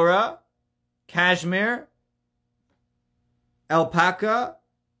 angora, cashmere, alpaca,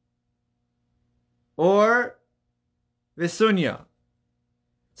 or visunya.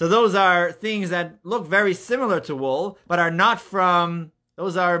 So those are things that look very similar to wool, but are not from,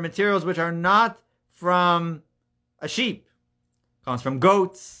 those are materials which are not from a sheep. Comes from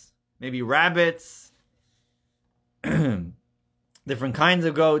goats, maybe rabbits, different kinds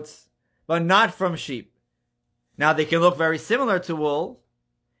of goats, but not from sheep. Now they can look very similar to wool,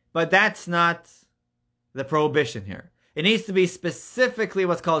 but that's not the prohibition here. It needs to be specifically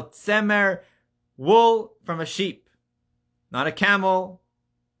what's called tsemer, wool from a sheep. Not a camel,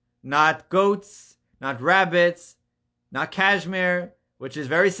 not goats, not rabbits, not cashmere, which is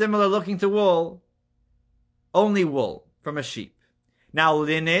very similar looking to wool. Only wool from a sheep. Now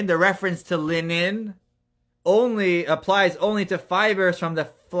linen, the reference to linen only applies only to fibers from the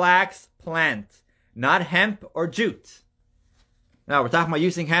flax plant, not hemp or jute. Now we're talking about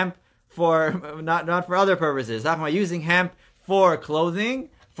using hemp for not for other purposes. We're talking about using hemp for clothing,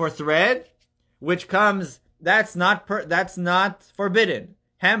 for thread, which comes, that's not forbidden.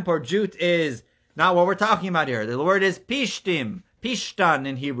 Hemp or jute is not what we're talking about here. The word is pishtim, pishtan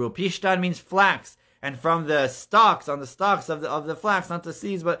in Hebrew. Pishtan means flax. And from the stalks, on the stalks of the flax, not the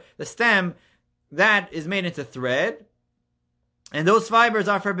seeds, but the stem, that is made into thread. And those fibers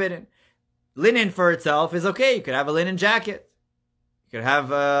are forbidden. Linen for itself is okay. You could have a linen jacket. You could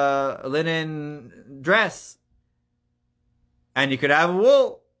have a linen dress. And you could have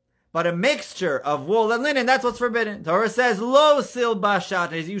wool. But a mixture of wool and linen, that's what's forbidden. Torah says, Lo silba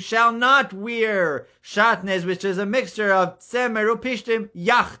Shaatnez, you shall not wear Shaatnez, which is a mixture of tsemer upishtim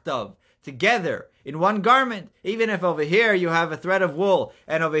yachtav, together in one garment. Even if over here you have a thread of wool,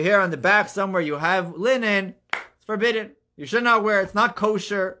 and over here on the back somewhere you have linen, it's forbidden. You should not wear it. It's not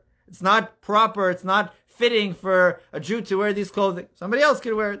kosher. It's not proper. It's not fitting for a Jew to wear these clothing. Somebody else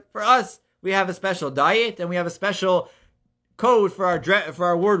can wear it. For us, we have a special diet, and we have a special code for our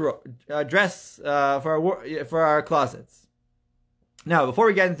for our closets. Now, before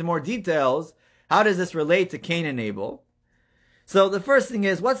we get into more details, how does this relate to Cain and Abel? So the first thing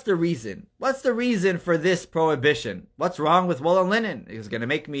is, what's the reason? What's the reason for this prohibition? What's wrong with wool and linen? It's going to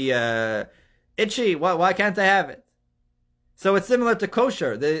make me itchy. Why can't I have it? So it's similar to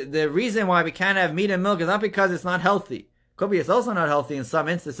kosher. The reason why we can't have meat and milk is not because it's not healthy. Could be it's also not healthy in some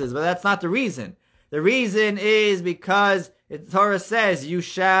instances, but that's not the reason. The reason is because the Torah says, you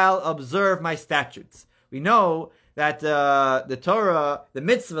shall observe my statutes. We know that the Torah, the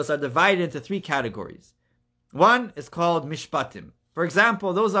mitzvahs are divided into three categories. One is called mishpatim. For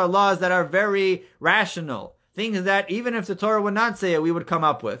example, those are laws that are very rational. Things that even if the Torah would not say it, we would come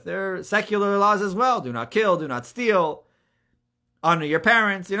up with. They're secular laws as well. Do not kill, do not steal. Honor your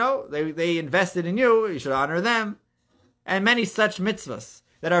parents, they invested in you, you should honor them. And many such mitzvahs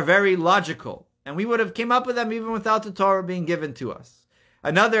that are very logical. And we would have came up with them even without the Torah being given to us.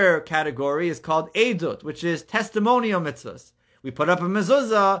 Another category is called edut, which is testimonial mitzvahs. We put up a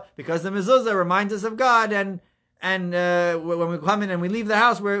mezuzah because the mezuzah reminds us of God, and when we come in and we leave the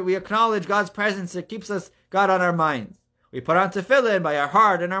house, we acknowledge God's presence. It keeps God on our minds. We put on tefillin by our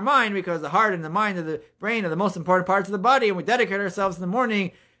heart and our mind, because the heart and the mind and the brain are the most important parts of the body, and we dedicate ourselves in the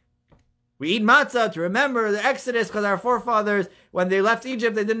morning. We eat matzah to remember the Exodus, because our forefathers, when they left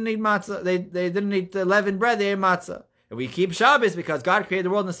Egypt, they didn't eat matzah. They didn't eat leavened bread, they ate matzah. And we keep Shabbos because God created the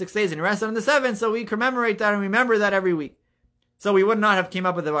world in 6 days and rested on the 7th, so we commemorate that and remember that every week. So we would not have came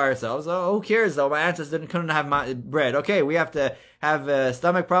up with it by ourselves. Oh, who cares though? My ancestors couldn't have bread. Okay, we have to have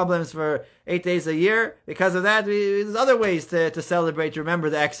stomach problems for 8 days a year. Because of that, there's other ways to celebrate, to remember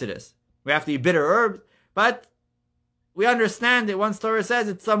the Exodus. We have to eat bitter herbs, but we understand it once Torah says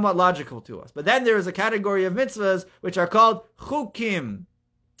it's somewhat logical to us. But then there is a category of mitzvahs which are called chukim,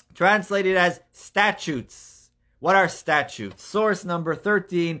 translated as statutes. What are statutes? Source number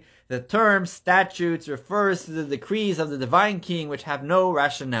 13. The term statutes refers to the decrees of the divine king which have no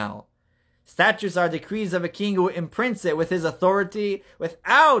rationale. Statutes are decrees of a king who imprints it with his authority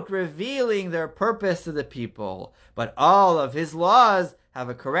without revealing their purpose to the people. But all of his laws have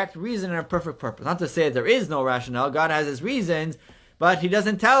a correct reason and a perfect purpose. Not to say that there is no rationale. God has his reasons, but he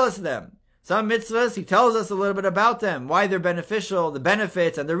doesn't tell us them. Some mitzvahs, he tells us a little bit about them, why they're beneficial, the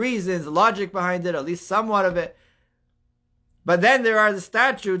benefits and the reasons, the logic behind it, at least somewhat of it. But then there are the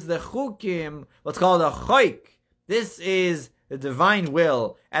statutes, the chukim, what's called a choik. This is the divine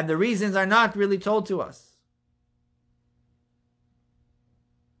will, and the reasons are not really told to us.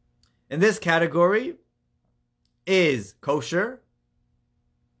 In this category is kosher,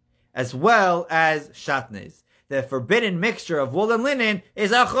 as well as Shaatnez. The forbidden mixture of wool and linen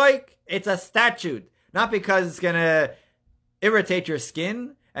is a choik. It's a statute. Not because it's going to irritate your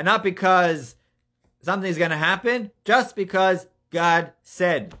skin, and not because something's going to happen, just because God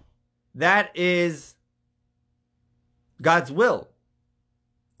said. That is God's will.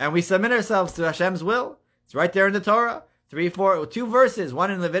 And we submit ourselves to Hashem's will. It's right there in the Torah. 2 verses,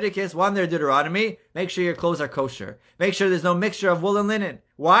 one in Leviticus, one there in Deuteronomy. Make sure your clothes are kosher. Make sure there's no mixture of wool and linen.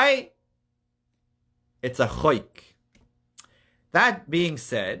 Why? It's a choik. That being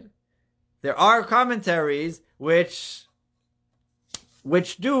said, there are commentaries which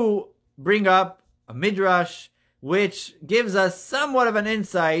do bring up a midrash which gives us somewhat of an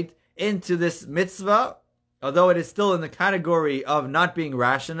insight into this mitzvah, although it is still in the category of not being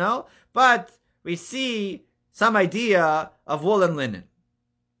rational, but we see some idea of wool and linen.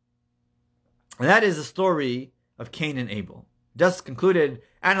 And that is the story of Cain and Abel. Just concluded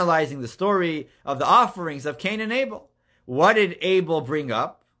analyzing the story of the offerings of Cain and Abel. What did Abel bring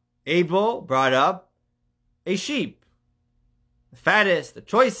up? Abel brought up a sheep. The fattest, the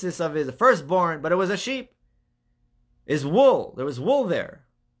choicest of his firstborn, but it was a sheep. Is wool. There was wool there.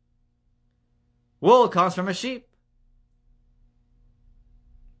 Wool comes from a sheep.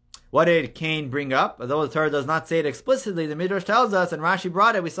 What did Cain bring up? Although the Torah does not say it explicitly, the Midrash tells us, and Rashi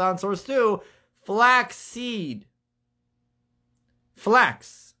brought it, we saw in source 2, flax seed.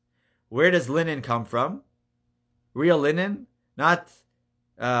 Flax. Where does linen come from? Real linen, not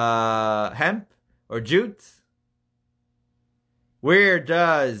hemp or jute. Where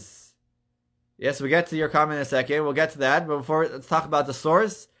does... Yes, we'll get to your comment in a second. We'll get to that. But before, let's talk about the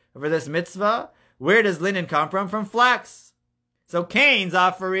source for this mitzvah. Where does linen come from? From flax. So Cain's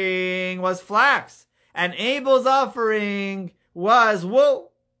offering was flax. And Abel's offering was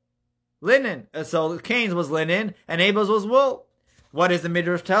wool. Linen. So Cain's was linen and Abel's was wool. What does the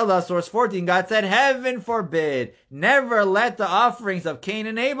Midrash tell us? Source 14, God said, heaven forbid, never let the offerings of Cain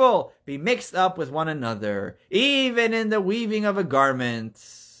and Abel be mixed up with one another, even in the weaving of a garment.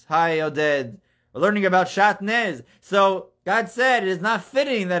 Hi, Oded. We're learning about Shaatnez. So God said it is not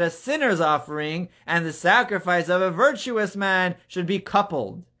fitting that a sinner's offering and the sacrifice of a virtuous man should be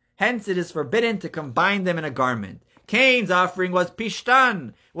coupled. Hence it is forbidden to combine them in a garment. Cain's offering was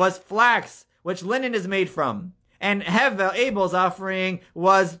pishtan, was flax, which linen is made from. And Abel's offering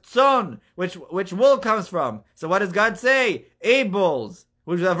was tzon, which wool comes from. So what does God say? Abel's,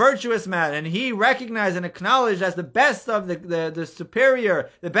 which was a virtuous man, and he recognized and acknowledged as the best of the superior,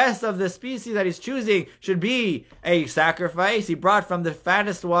 the best of the species that he's choosing should be a sacrifice. He brought from the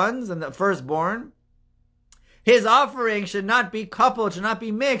fattest ones and the firstborn. His offering should not be coupled, should not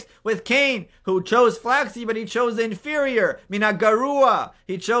be mixed with Cain, who chose flaxseed, but he chose the inferior, mina garua.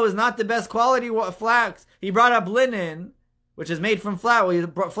 He chose not the best quality flax. He brought up linen, which is made from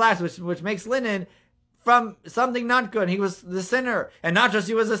flax, which makes linen, from something not good. He was the sinner. And not just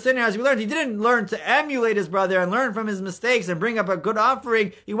he was a sinner, as we learned, he didn't learn to emulate his brother and learn from his mistakes and bring up a good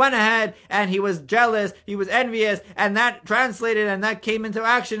offering. He went ahead and he was jealous, he was envious, and that translated and that came into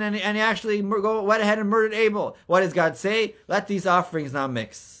action, and he actually went ahead and murdered Abel. What does God say? Let these offerings not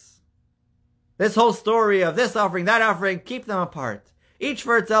mix. This whole story of this offering, that offering, keep them apart. Each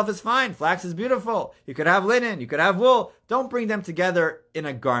for itself is fine. Flax is beautiful. You could have linen, you could have wool. Don't bring them together in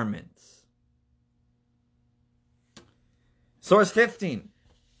a garment. Source 15.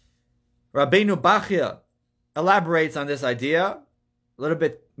 Rabbeinu Bachya elaborates on this idea. A little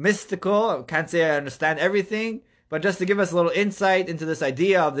bit mystical. I can't say I understand everything, but just to give us a little insight into this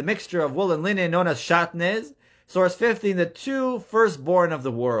idea of the mixture of wool and linen known as Shaatnez. Source 15. The two firstborn of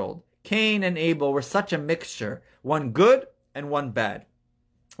the world, Cain and Abel, were such a mixture, one good and one bad.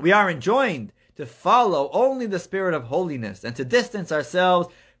 We are enjoined to follow only the spirit of holiness and to distance ourselves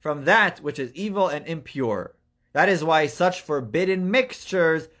from that which is evil and impure. That is why such forbidden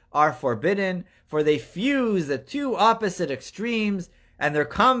mixtures are forbidden, for they fuse the two opposite extremes, and their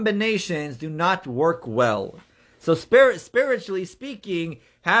combinations do not work well. So spiritually speaking,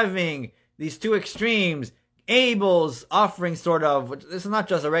 having these two extremes, Abel's offering sort of, which this is not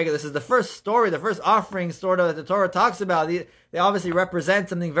just a regular, this is the first story, the first offering sort of that the Torah talks about. They obviously represent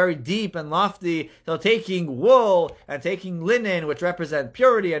something very deep and lofty. So taking wool and taking linen, which represent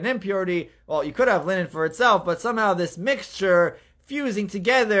purity and impurity, well, you could have linen for itself, but somehow this mixture fusing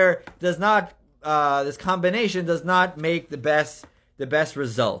together does not, this combination does not make the best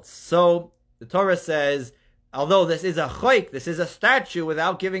results. So the Torah says, although this is a choik, this is a statue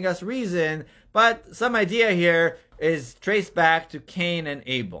without giving us reason, but some idea here is traced back to Cain and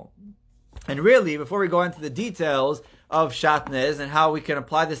Abel. And really, before we go into the details of Shaatnez and how we can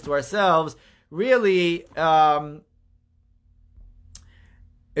apply this to ourselves, really,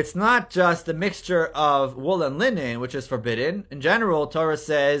 it's not just the mixture of wool and linen, which is forbidden. In general, Torah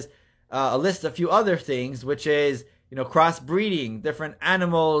says a list of few other things, which is, crossbreeding different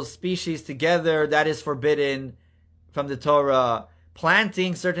animals, species together, that is forbidden from the Torah.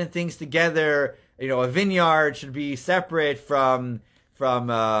 Planting certain things together, a vineyard should be separate from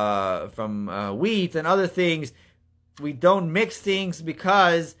wheat and other things. We don't mix things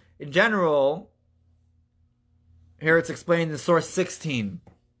because, in general, here it's explained in source 16,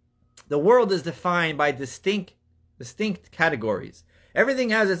 the world is defined by distinct categories.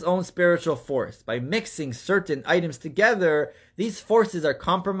 Everything has its own spiritual force. By mixing certain items together, these forces are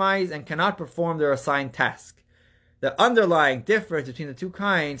compromised and cannot perform their assigned task. The underlying difference between the two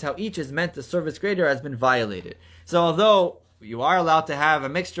kinds, how each is meant to serve its creator, has been violated. So although you are allowed to have a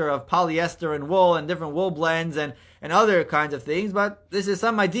mixture of polyester and wool and different wool blends and other kinds of things, but this is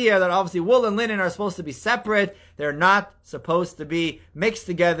some idea that obviously wool and linen are supposed to be separate. They're not supposed to be mixed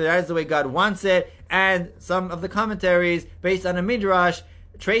together. That is the way God wants it. And some of the commentaries based on a midrash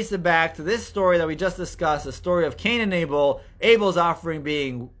trace it back to this story that we just discussed, the story of Cain and Abel, Abel's offering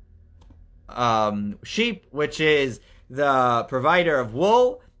being sheep, which is the provider of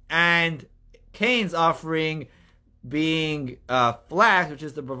wool, and Cain's offering being flax, which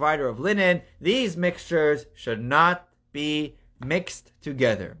is the provider of linen. These mixtures should not be mixed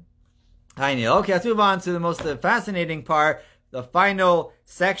together. Hi, Neil. Okay, let's move on to the most fascinating part, the final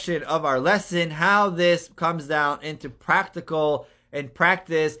section of our lesson, how this comes down into practical and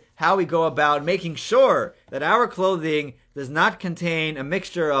practice, how we go about making sure that our clothing does not contain a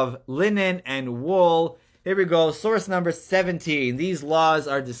mixture of linen and wool. Here we go, source number 17. These laws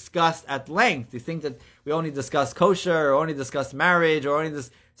are discussed at length. You think that we only discuss kosher, or only discuss marriage, or only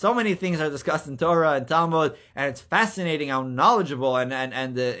so many things are discussed in Torah and Talmud, and it's fascinating how knowledgeable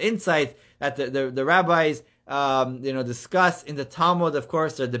and the insight that the rabbis discuss in the Talmud. Of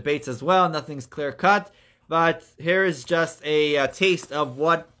course, there are debates as well. Nothing's clear cut. But here is just a taste of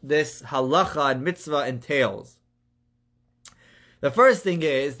what this halacha and mitzvah entails. The first thing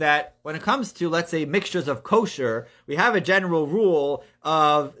is that when it comes to, let's say, mixtures of kosher, we have a general rule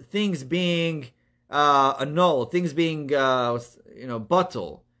of things being annulled, things being,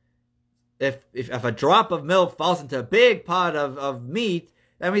 bottle. If a drop of milk falls into a big pot of meat,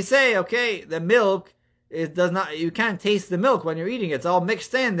 then we say, okay, the milk, you can't taste the milk when you're eating it. It's all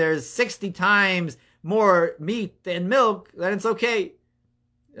mixed in. There's 60 times more meat than milk, then it's okay.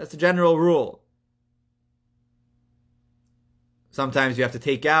 That's the general rule. Sometimes you have to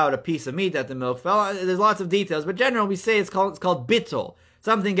take out a piece of meat that the milk fell. There's lots of details, but generally we say it's called bittul.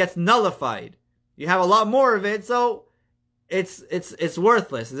 Something gets nullified. You have a lot more of it, so it's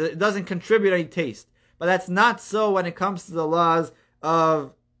worthless. It doesn't contribute any taste. But that's not so when it comes to the laws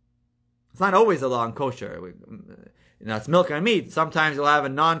of. It's not always a law in kosher. It's milk and meat. Sometimes you'll have a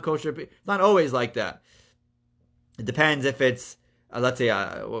non-kosher. It's not always like that. It depends if it's, let's say,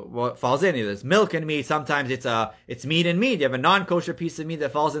 what falls in. There's milk and meat. Sometimes it's meat and meat. You have a non-kosher piece of meat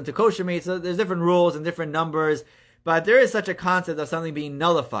that falls into kosher meat. So there's different rules and different numbers. But there is such a concept of something being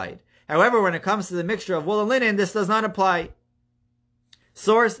nullified. However, when it comes to the mixture of wool and linen, this does not apply.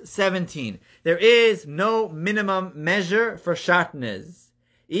 Source 17. There is no minimum measure for Shaatnez.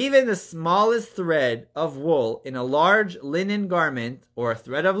 Even the smallest thread of wool in a large linen garment or a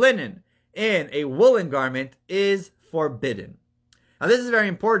thread of linen in a woolen garment is forbidden. Now this is very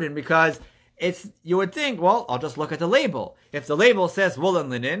important because you would think, well, I'll just look at the label. If the label says woolen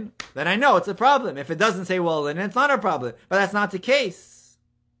linen, then I know it's a problem. If it doesn't say woolen linen, it's not a problem. But that's not the case.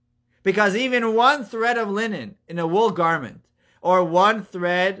 Because even one thread of linen in a wool garment or one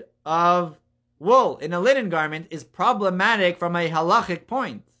thread of wool in a linen garment is problematic from a halachic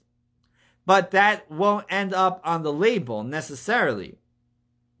point. But that won't end up on the label necessarily.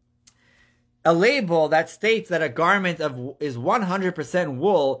 A label that states that a garment is 100%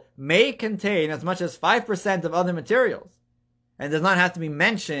 wool may contain as much as 5% of other materials and does not have to be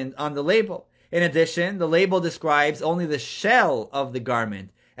mentioned on the label. In addition, the label describes only the shell of the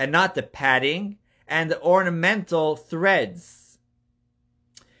garment and not the padding and the ornamental threads.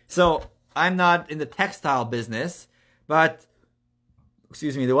 So, I'm not in the textile business, but,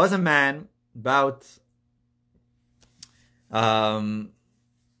 there was a man about,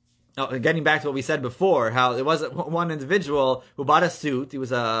 getting back to what we said before, how there was one individual who bought a suit. He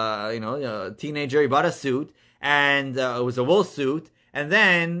was a teenager. He bought a suit, and it was a wool suit. And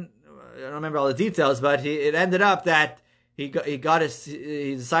then, I don't remember all the details, but it ended up that he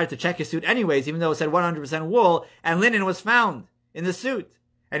decided to check his suit anyways, even though it said 100% wool, and linen was found in the suit.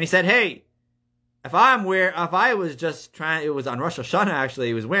 And he said, hey, if I was just trying, it was on Rosh Hashanah actually,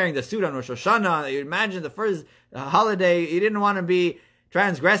 he was wearing the suit on Rosh Hashanah, you imagine the first holiday, he didn't want to be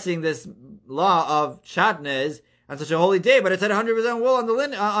transgressing this law of Shaatnez on such a holy day, but it said 100% wool on the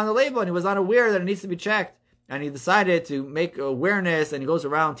label, and he was not aware that it needs to be checked. And he decided to make awareness, and he goes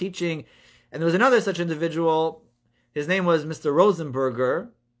around teaching. And there was another such individual, his name was Mr. Rosenberger,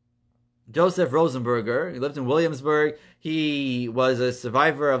 Joseph Rosenberger. He lived in Williamsburg. He was a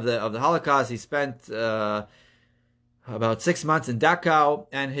survivor of the Holocaust. He spent about 6 months in Dachau,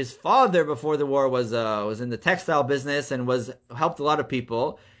 and his father before the war was in the textile business and helped a lot of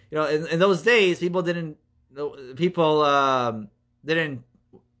people. In those days, people didn't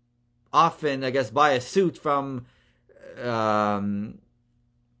often, I guess, buy a suit from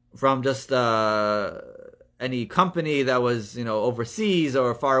just any company that was, overseas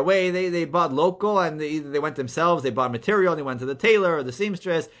or far away. They bought local, and they went themselves. They bought material. They went to the tailor or the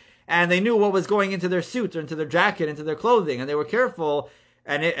seamstress, and they knew what was going into their suit or into their jacket, into their clothing, and they were careful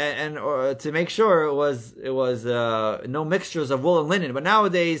to make sure it was no mixtures of wool and linen. But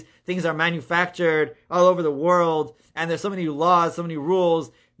nowadays things are manufactured all over the world, and there's so many laws, so many rules.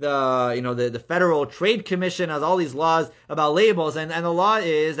 The Federal Trade Commission has all these laws about labels, and the law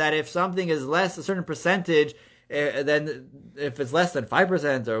is that if something is less a certain percentage, then if it's less than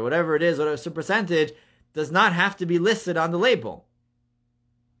 5% or whatever it is, whatever percentage, does not have to be listed on the label.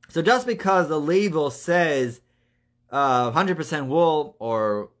 So just because the label says 100% wool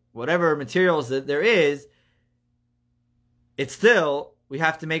or whatever materials that there is, it's still, we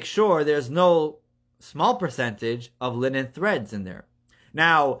have to make sure there's no small percentage of linen threads in there.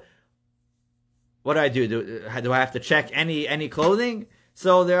 Now, what do? Do I have to check any clothing?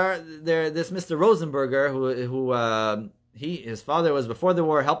 So this Mr. Rosenberger, his father was before the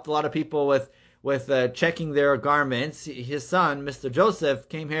war, helped a lot of people with checking their garments. His son, Mr. Joseph,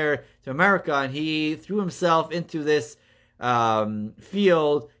 came here to America, and he threw himself into this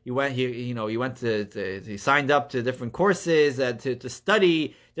field. He signed up to different courses to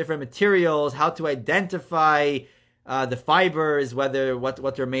study different materials, how to identify the fibers, what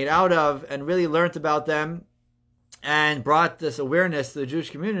they're made out of, and really learned about them. and brought this awareness to the Jewish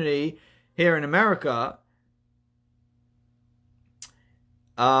community here in America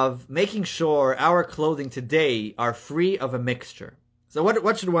of making sure our clothing today are free of a mixture. So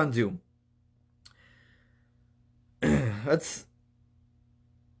what should one do? Let's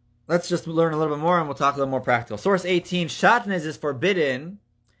just learn a little bit more and we'll talk a little more practical. Source 18, Shaatnez is forbidden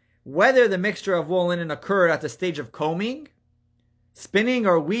whether the mixture of wool and linen occurred at the stage of combing, spinning,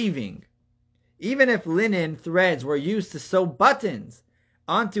 or weaving. Even if linen threads were used to sew buttons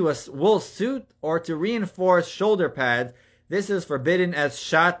onto a wool suit or to reinforce shoulder pads, this is forbidden as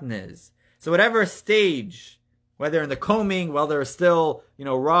Shaatnez. So whatever stage, whether in the combing, while there's still,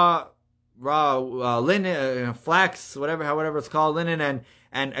 raw linen, flax, however it's called, linen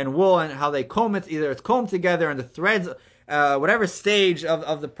and wool, and how they comb it, either it's combed together and the threads, whatever stage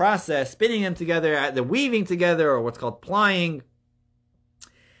of the process, spinning them together, the weaving together, or what's called plying.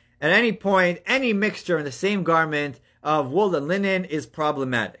 At any point, any mixture in the same garment of wool and linen is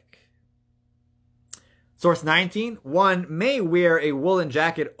problematic. Source 19, one may wear a woolen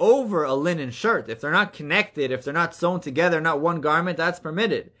jacket over a linen shirt. If they're not connected, if they're not sewn together, not one garment, that's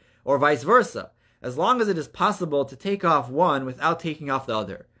permitted. Or vice versa, as long as it is possible to take off one without taking off the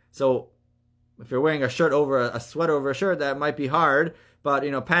other. So, if you're wearing a shirt over a sweater over a shirt, that might be hard, but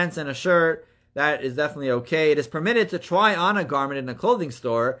pants and a shirt, that is definitely okay. It is permitted to try on a garment in a clothing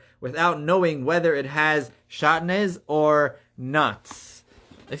store without knowing whether it has Shaatnez or not.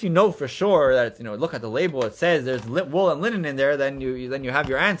 If you know for sure that look at the label, it says there's wool and linen in there, then you have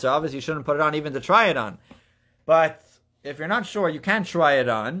your answer. Obviously, you shouldn't put it on even to try it on. But if you're not sure, you can try it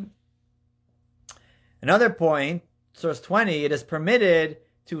on. Another point, source 20, it is permitted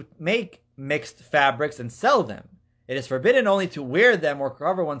to make mixed fabrics and sell them. It is forbidden only to wear them or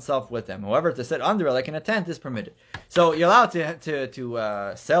cover oneself with them. However, to sit under it like in a tent is permitted. So you're allowed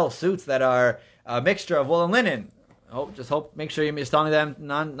to sell suits that are a mixture of wool and linen. Make sure you're telling them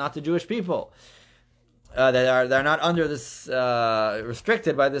not to Jewish people they're not under this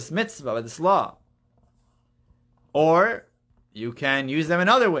restricted by this mitzvah, by this law. Or you can use them in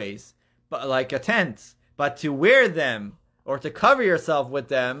other ways, but like a tent. But to wear them or to cover yourself with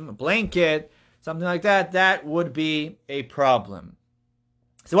them, a blanket, something like that, that would be a problem.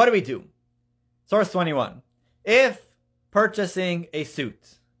 So what do we do? Source 21. If purchasing a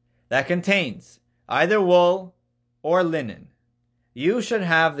suit that contains either wool or linen, you should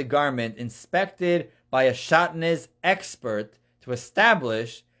have the garment inspected by a Shaatnez expert to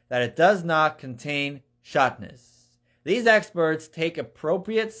establish that it does not contain Shaatnez. These experts take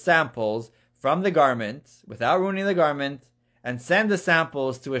appropriate samples from the garment without ruining the garment and send the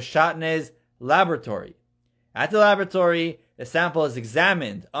samples to a Shaatnez laboratory. At the laboratory, the sample is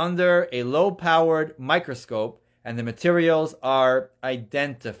examined under a low-powered microscope and the materials are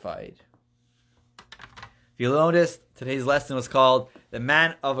identified. If you noticed, today's lesson was called the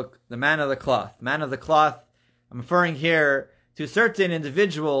man of the cloth. Man of the cloth. I'm referring here to certain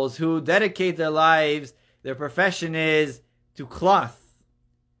individuals who dedicate their lives, their profession is to cloth,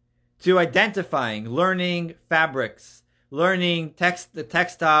 to identifying, learning fabrics, learning the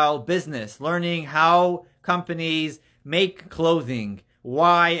textile business, learning how companies make clothing,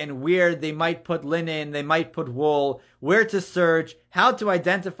 why and where they might put linen, they might put wool, where to search, how to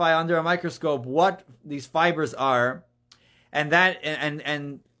identify under a microscope what these fibers are, and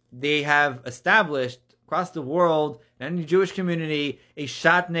they have established across the world and in the Jewish community a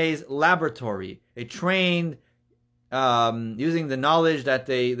Shaatnez laboratory, a trained using the knowledge that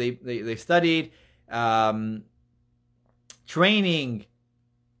they studied, training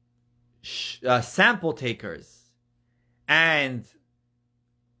sample takers and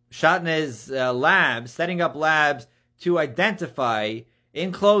Shaatnez labs, setting up labs to identify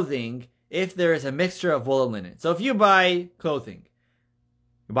in clothing if there is a mixture of wool and linen. So if you buy clothing,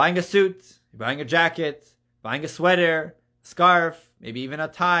 you're buying a suit, you're buying a jacket, buying a sweater, a scarf, maybe even a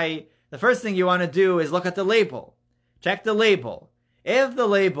tie, the first thing you want to do is look at the label. Check the label. If the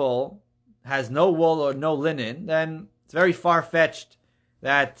label has no wool or no linen, then it's very far-fetched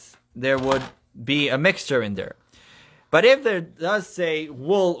that there would be a mixture in there. But if there does say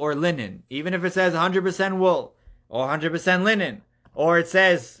wool or linen, even if it says 100% wool or 100% linen, or it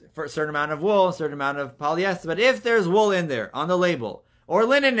says for a certain amount of wool, a certain amount of polyester, but if there's wool in there on the label or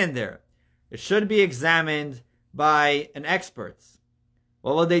linen in there, it should be examined by an expert.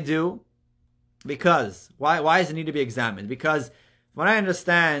 What will they do? Because, why does it need to be examined? Because, from what I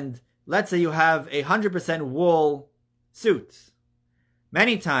understand, let's say you have a 100% wool suit.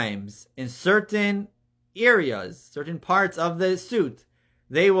 Many times, in certain areas, certain parts of the suit,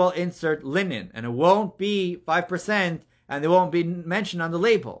 they will insert linen, and it won't be 5%, and it won't be mentioned on the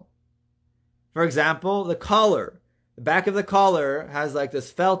label. For example, the collar. The back of the collar has like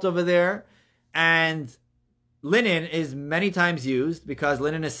this felt over there, and linen is many times used because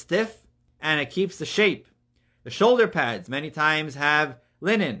linen is stiff and it keeps the shape. The shoulder pads many times have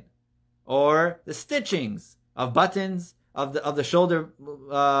linen, or the stitchings of buttons of the shoulder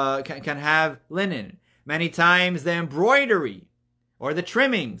can have linen. Many times the embroidery or the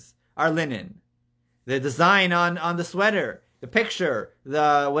trimmings are linen. The design on the sweater, the picture,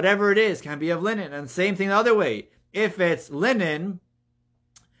 the whatever it is can be of linen. And same thing the other way. If it's linen,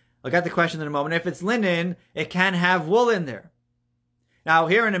 I'll get the question in a moment. If it's linen, it can have wool in there. Now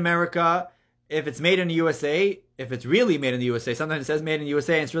here in America, if it's made in the USA, if it's really made in the USA, sometimes it says made in the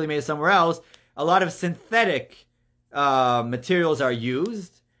USA and it's really made somewhere else, a lot of synthetic materials are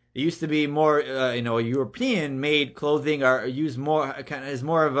used. It used to be more, European-made clothing are used more, is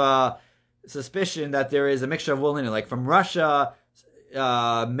more of a suspicion that there is a mixture of wool and linen. Like from Russia,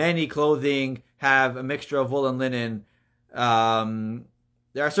 many clothing have a mixture of wool and linen.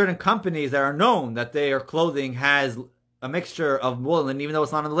 There are certain companies that are known that their clothing has a mixture of wool and linen, even though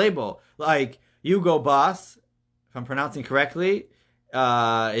it's not on the label. Like Hugo Boss, if I'm pronouncing correctly,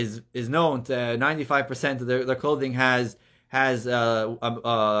 is known to 95% of their clothing has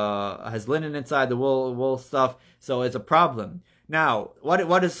linen inside the wool stuff, so it's a problem. Now, what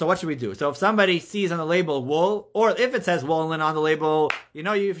should we do? So if somebody sees on the label wool, or if it says wool and linen on the label,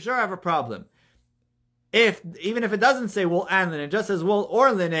 you sure have a problem. Even if it doesn't say wool and linen, it just says wool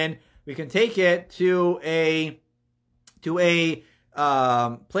or linen, we can take it to a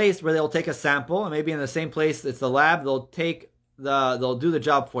place where they'll take a sample, and maybe in the same place it's the lab. They'll do the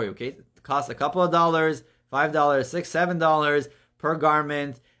job for you. Okay, it costs a couple of dollars. $5, $6, $7 per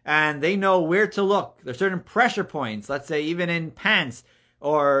garment, and they know where to look. There's certain pressure points, let's say even in pants,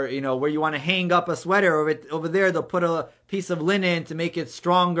 or where you want to hang up a sweater over there, they'll put a piece of linen to make it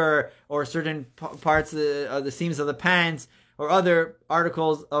stronger, or certain parts of the seams of the pants, or other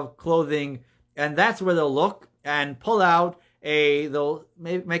articles of clothing, and that's where they'll look and pull out they'll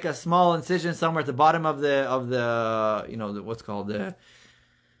make a small incision somewhere at the bottom of the what's called the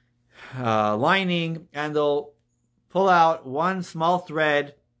lining, and they'll pull out one small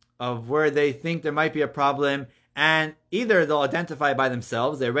thread of where they think there might be a problem, and either they'll identify by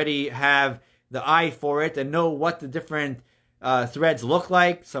themselves, they already have the eye for it and know what the different threads look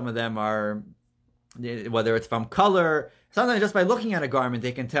like. Some of them are, whether it's from color, sometimes just by looking at a garment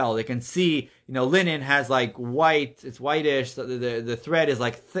they can tell. They can see, linen has like white, it's whitish, so the thread is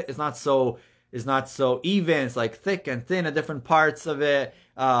like it's not so even, it's like thick and thin at different parts of it.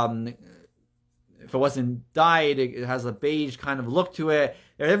 If it wasn't dyed, it has a beige kind of look to it.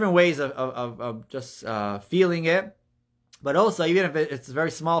 There are different ways of just feeling it. But also, even if it's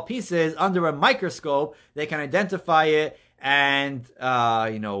very small pieces, under a microscope, they can identify it. And,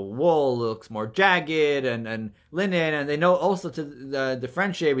 wool looks more jagged and linen. And they know also to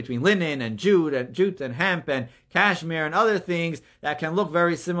differentiate between linen and jute and hemp and cashmere and other things that can look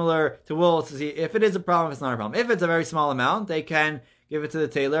very similar to wool, to see if it is a problem, if it's not a problem. If it's a very small amount, they can give it to the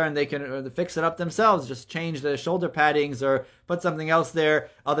tailor and they can fix it up themselves. Just change the shoulder paddings or put something else there.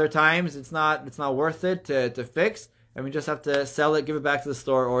 Other times, it's not worth it to fix. And we just have to sell it, give it back to the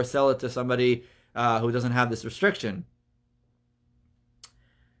store, or sell it to somebody who doesn't have this restriction.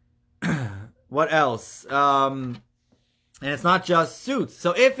 What else? And it's not just suits.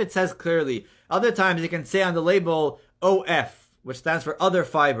 So if it says clearly, other times you can say on the label OF, which stands for other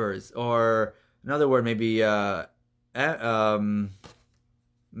fibers, or another word maybe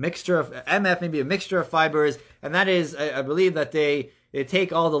mixture of MF, maybe a mixture of fibers, and that is, I believe that they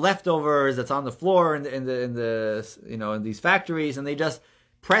take all the leftovers that's on the floor in these factories, and they just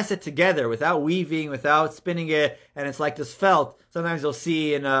press it together without weaving, without spinning it, and it's like this felt. Sometimes you'll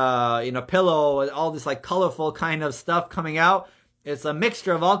see in a pillow all this like colorful kind of stuff coming out. It's a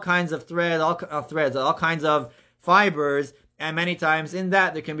mixture of all kinds of threads, all kinds of fibers, and many times in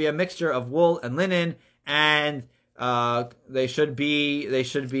that there can be a mixture of wool and linen, and they should be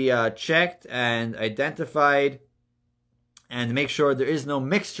checked and identified, and make sure there is no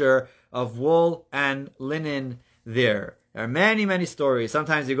mixture of wool and linen there. There are many, many stories.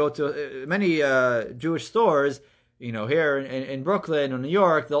 Sometimes you go to many Jewish stores, here in Brooklyn or New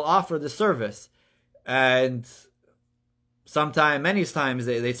York, they'll offer the service. And many times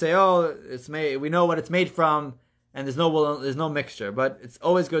they say, oh, it's made, we know what it's made from, and there's no mixture. But it's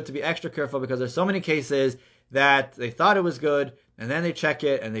always good to be extra careful, because there's so many cases that they thought it was good, and then they check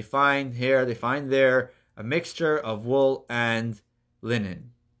it, and they find there a mixture of wool and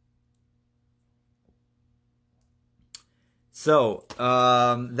linen. So,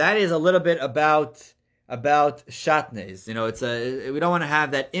 that is a little bit about about Shaatnez. You know, we don't want to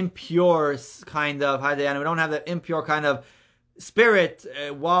have that impure kind of, we don't have that impure kind of spirit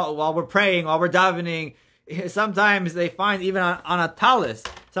while we're praying, while we're davening. Sometimes they find even on a talis,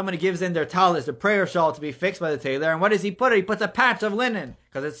 somebody gives in their talis, their prayer shawl, to be fixed by the tailor, and what does he put? He puts a patch of linen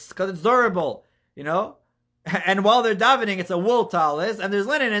because it's durable, you know. And while they're davening, it's a wool talis, and there's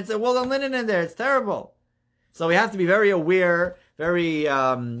linen. It's a wool and linen in there. It's terrible. So we have to be very aware, very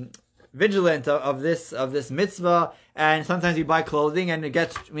vigilant of this mitzvah. And sometimes we buy clothing and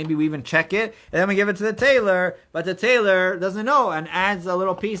maybe we even check it, and then we give it to the tailor, but the tailor doesn't know and adds a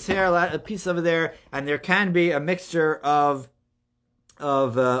little piece here, a piece over there, and there can be a mixture of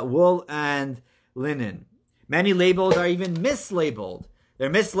wool and linen. Many labels are even mislabeled. They're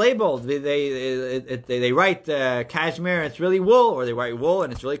mislabeled. They write cashmere, it's really wool, or they write wool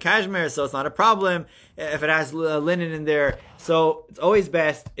and it's really cashmere, so it's not a problem if it has linen in there. So it's always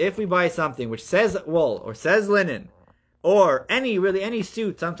best if we buy something which says wool or says linen, or any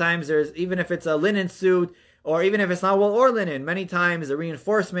suit. Sometimes even if it's a linen suit, or even if it's not wool or linen, many times the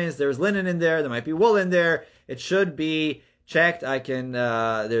reinforcements, there's linen in there, there might be wool in there. It should be checked. There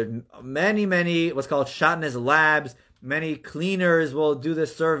are many what's called Shaatnez labs. Many cleaners will do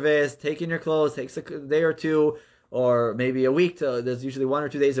this service, take in your clothes, takes a day or two, or maybe a week. There's usually 1 or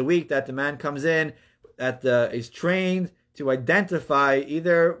 2 days a week that the man comes in, is trained to identify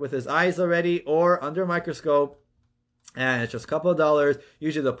either with his eyes already or under a microscope. And it's just a couple of dollars.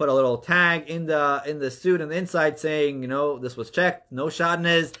 Usually they'll put a little tag in the suit on the inside saying, this was checked, no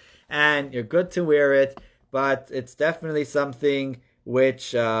Shaatnez, and you're good to wear it. But it's definitely something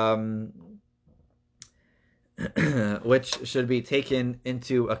which should be taken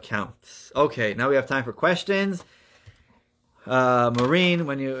into account. Okay, now we have time for questions. Maureen,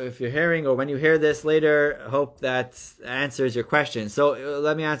 if you're hearing or when you hear this later, hope that answers your question. So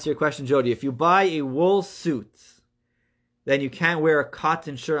let me answer your question, Jody. If you buy a wool suit, then you can't wear a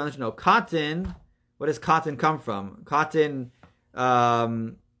cotton shirt. I'll let you know. Cotton, what does cotton come from? Cotton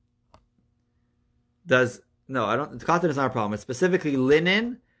cotton is not a problem. It's specifically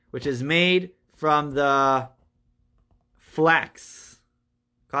linen, which is made from the flax.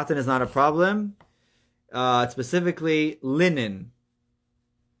 Cotton is not a problem. It's specifically linen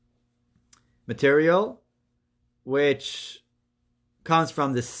material, which comes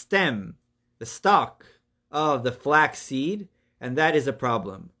from the stem, the stalk of the flax seed, and that is a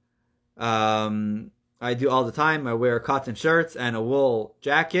problem. I do all the time. I wear cotton shirts and a wool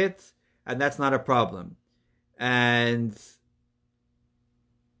jacket, and that's not a problem. And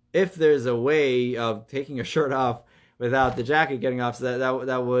if there's a way of taking a shirt off without the jacket getting off, so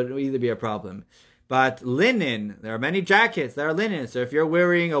that would either be a problem. But linen, there are many jackets that are linen. So if you're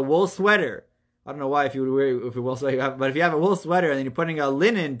wearing a wool sweater, I don't know why if you would wear a wool sweater, but if you have a wool sweater and then you're putting a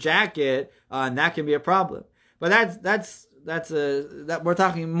linen jacket on, that can be a problem. But that's we're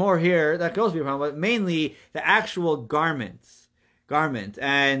talking more here. That goes to be a problem, but mainly the actual garment.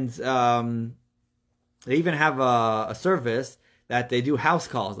 And they even have a service that they do house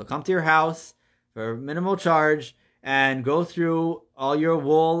calls. They'll come to your house for minimal charge and go through all your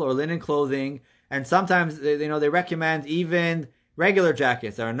wool or linen clothing. And sometimes they recommend even regular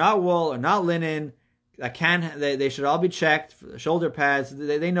jackets that are not wool or not linen. They should all be checked. Shoulder pads.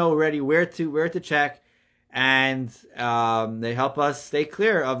 They know already where to check, and they help us stay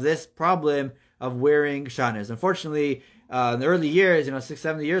clear of this problem of wearing Shaatnez. Unfortunately, in the early years,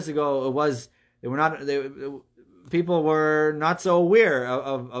 6-7 years ago, people were not so aware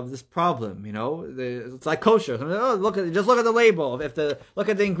of this problem. It's like kosher. Look at the label. Look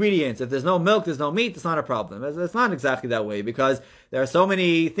at the ingredients. If there's no milk, there's no meat. It's not a problem. It's not exactly that way, because there are so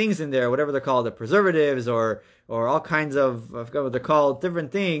many things in there, whatever they're called, the preservatives or all kinds of, I forgot what they're called,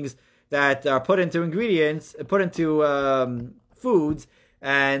 different things that are put into ingredients, put into foods,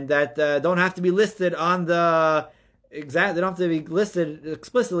 and that don't have to be listed on the exact. They don't have to be listed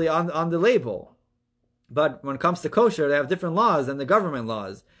explicitly on the label. But when it comes to kosher, they have different laws than the government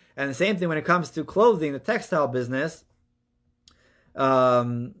laws. And the same thing when it comes to clothing, the textile business.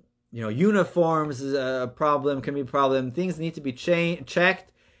 Uniforms is a problem, can be a problem. Things need to be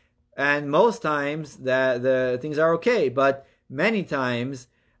checked. And most times the things are okay. But many times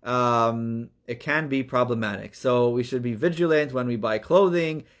it can be problematic. So we should be vigilant when we buy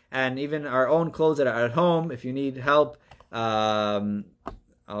clothing, and even our own clothes that are at home. If you need help,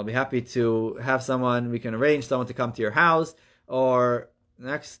 I'll be happy to have we can arrange someone to come to your house, or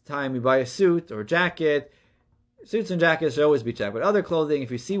next time you buy a suit or jacket. Suits and jackets should always be checked. But other clothing, if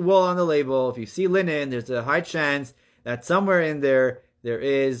you see wool on the label, if you see linen, there's a high chance that somewhere in there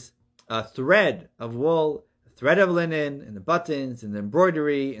is a thread of wool, a thread of linen, in the buttons, in the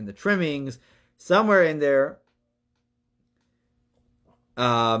embroidery, in the trimmings. somewhere in there,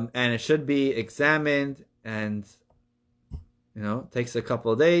 and it should be examined, and it takes a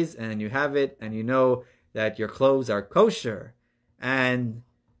couple of days, and you have it, and you know that your clothes are kosher. And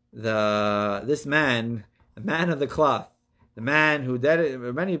this man, the man of the cloth, the man who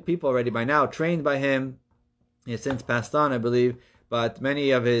many people already by now trained by him, he has since passed on, I believe, but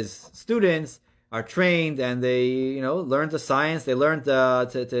many of his students are trained, and they learned the science. They learned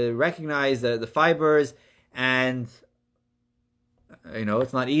to recognize the fibers, and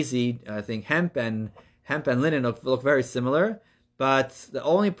it's not easy. I think hemp and linen look very similar, but the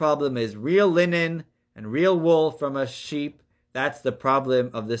only problem is real linen and real wool from a sheep. That's the problem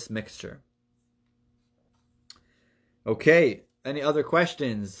of this mixture. Okay, any other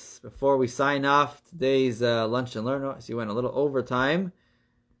questions before we sign off today's Lunch and Learn? So you went a little over time.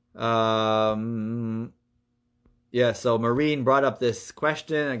 Yeah, so Maureen brought up this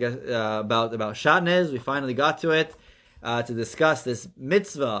question, I guess, about Shaatnez. We finally got to it to discuss this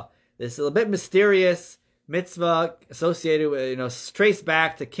mitzvah, this a little bit mysterious mitzvah associated with, traced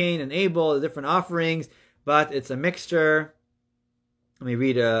back to Cain and Abel, the different offerings, but it's a mixture. Let me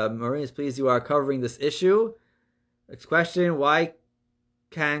read. Maureen is pleased you are covering this issue. Next question: why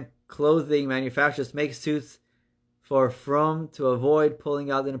can clothing manufacturers make suits for from to avoid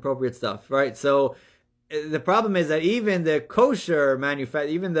pulling out inappropriate stuff? Right. So the problem is that even the kosher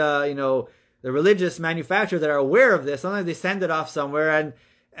even the religious manufacturers that are aware of this, sometimes they send it off somewhere,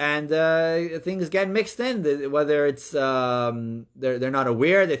 and things get mixed in. Whether it's they're not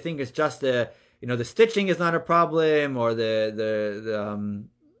aware, they think it's just the stitching is not a problem, or the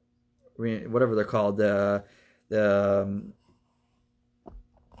whatever they're called, the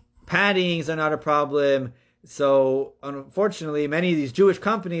paddings are not a problem. So unfortunately, many of these Jewish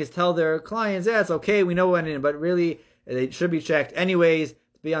companies tell their clients, yeah, it's okay, we know when, but really they should be checked anyways to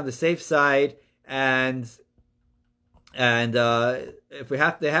be on the safe side. And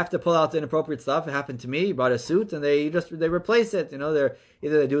if they have to pull out the inappropriate stuff. It happened to me. You bought a suit and they replace it. Either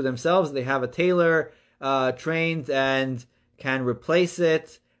they do it themselves, they have a tailor trained and can replace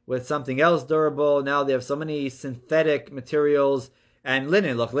it with something else durable. Now they have so many synthetic materials. And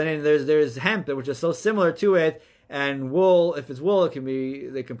linen, look, linen, there's hemp, which is so similar to it, and wool. If it's wool,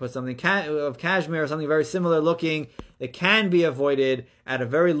 they can put something of cashmere or something very similar looking. It can be avoided at a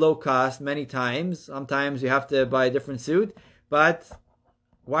very low cost many times. Sometimes you have to buy a different suit, but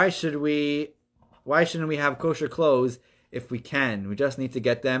why shouldn't we have kosher clothes if we can? We just need to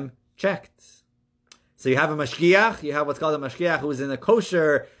get them checked. So you have a mashgiach, you have what's called a mashgiach, who is in the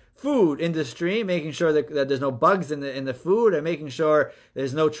kosher food industry, making sure that there's no bugs in the food, and making sure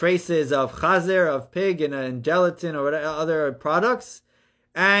there's no traces of chazer, of pig, and gelatin or other products.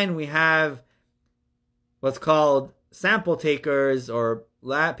 And we have what's called sample takers, or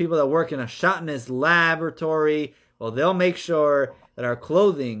people that work in a Shaatnez laboratory. Well, they'll make sure that our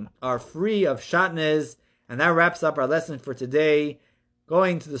clothing are free of Shaatnez. And that wraps up our lesson for today,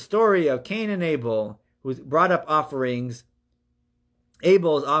 going to the story of Cain and Abel, who brought up offerings.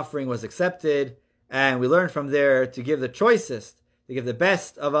 Abel's offering was accepted, and we learned from there to give the choicest, to give the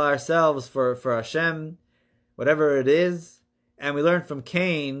best of ourselves for Hashem, whatever it is. And we learned from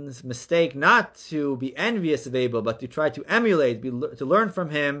Cain's mistake not to be envious of Abel, but to try to emulate, to learn from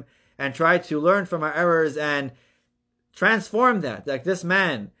him, and try to learn from our errors and transform that. Like this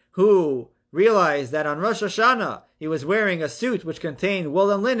man who realized that on Rosh Hashanah he was wearing a suit which contained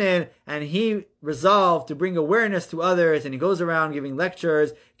wool and linen, and he resolved to bring awareness to others, and he goes around giving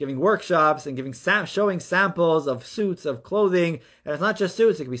lectures, giving workshops, and showing samples of suits, of clothing. And it's not just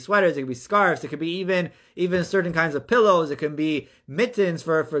suits, it could be sweaters, it could be scarves, it could be even certain kinds of pillows, it can be mittens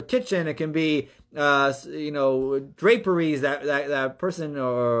for kitchen, it can be draperies that person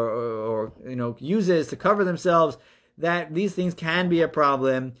or uses to cover themselves. That these things can be a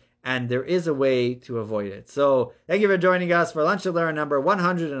problem, and there is a way to avoid it. So thank you for joining us for Lunch and Learn number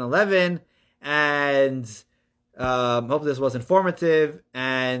 111. And hope this was informative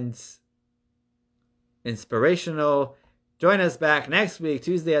and inspirational. Join us back next week,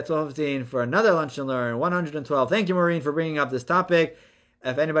 Tuesday at 12:15, for another Lunch and Learn 112. Thank you, Maureen, for bringing up this topic.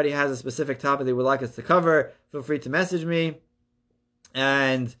 If anybody has a specific topic they would like us to cover, feel free to message me.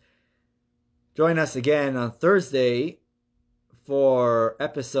 And join us again on Thursday for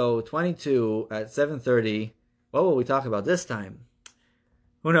episode 22 at 7:30. What will we talk about this time?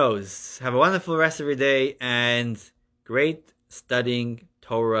 Who knows? Have a wonderful rest of your day, and great studying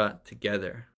Torah together.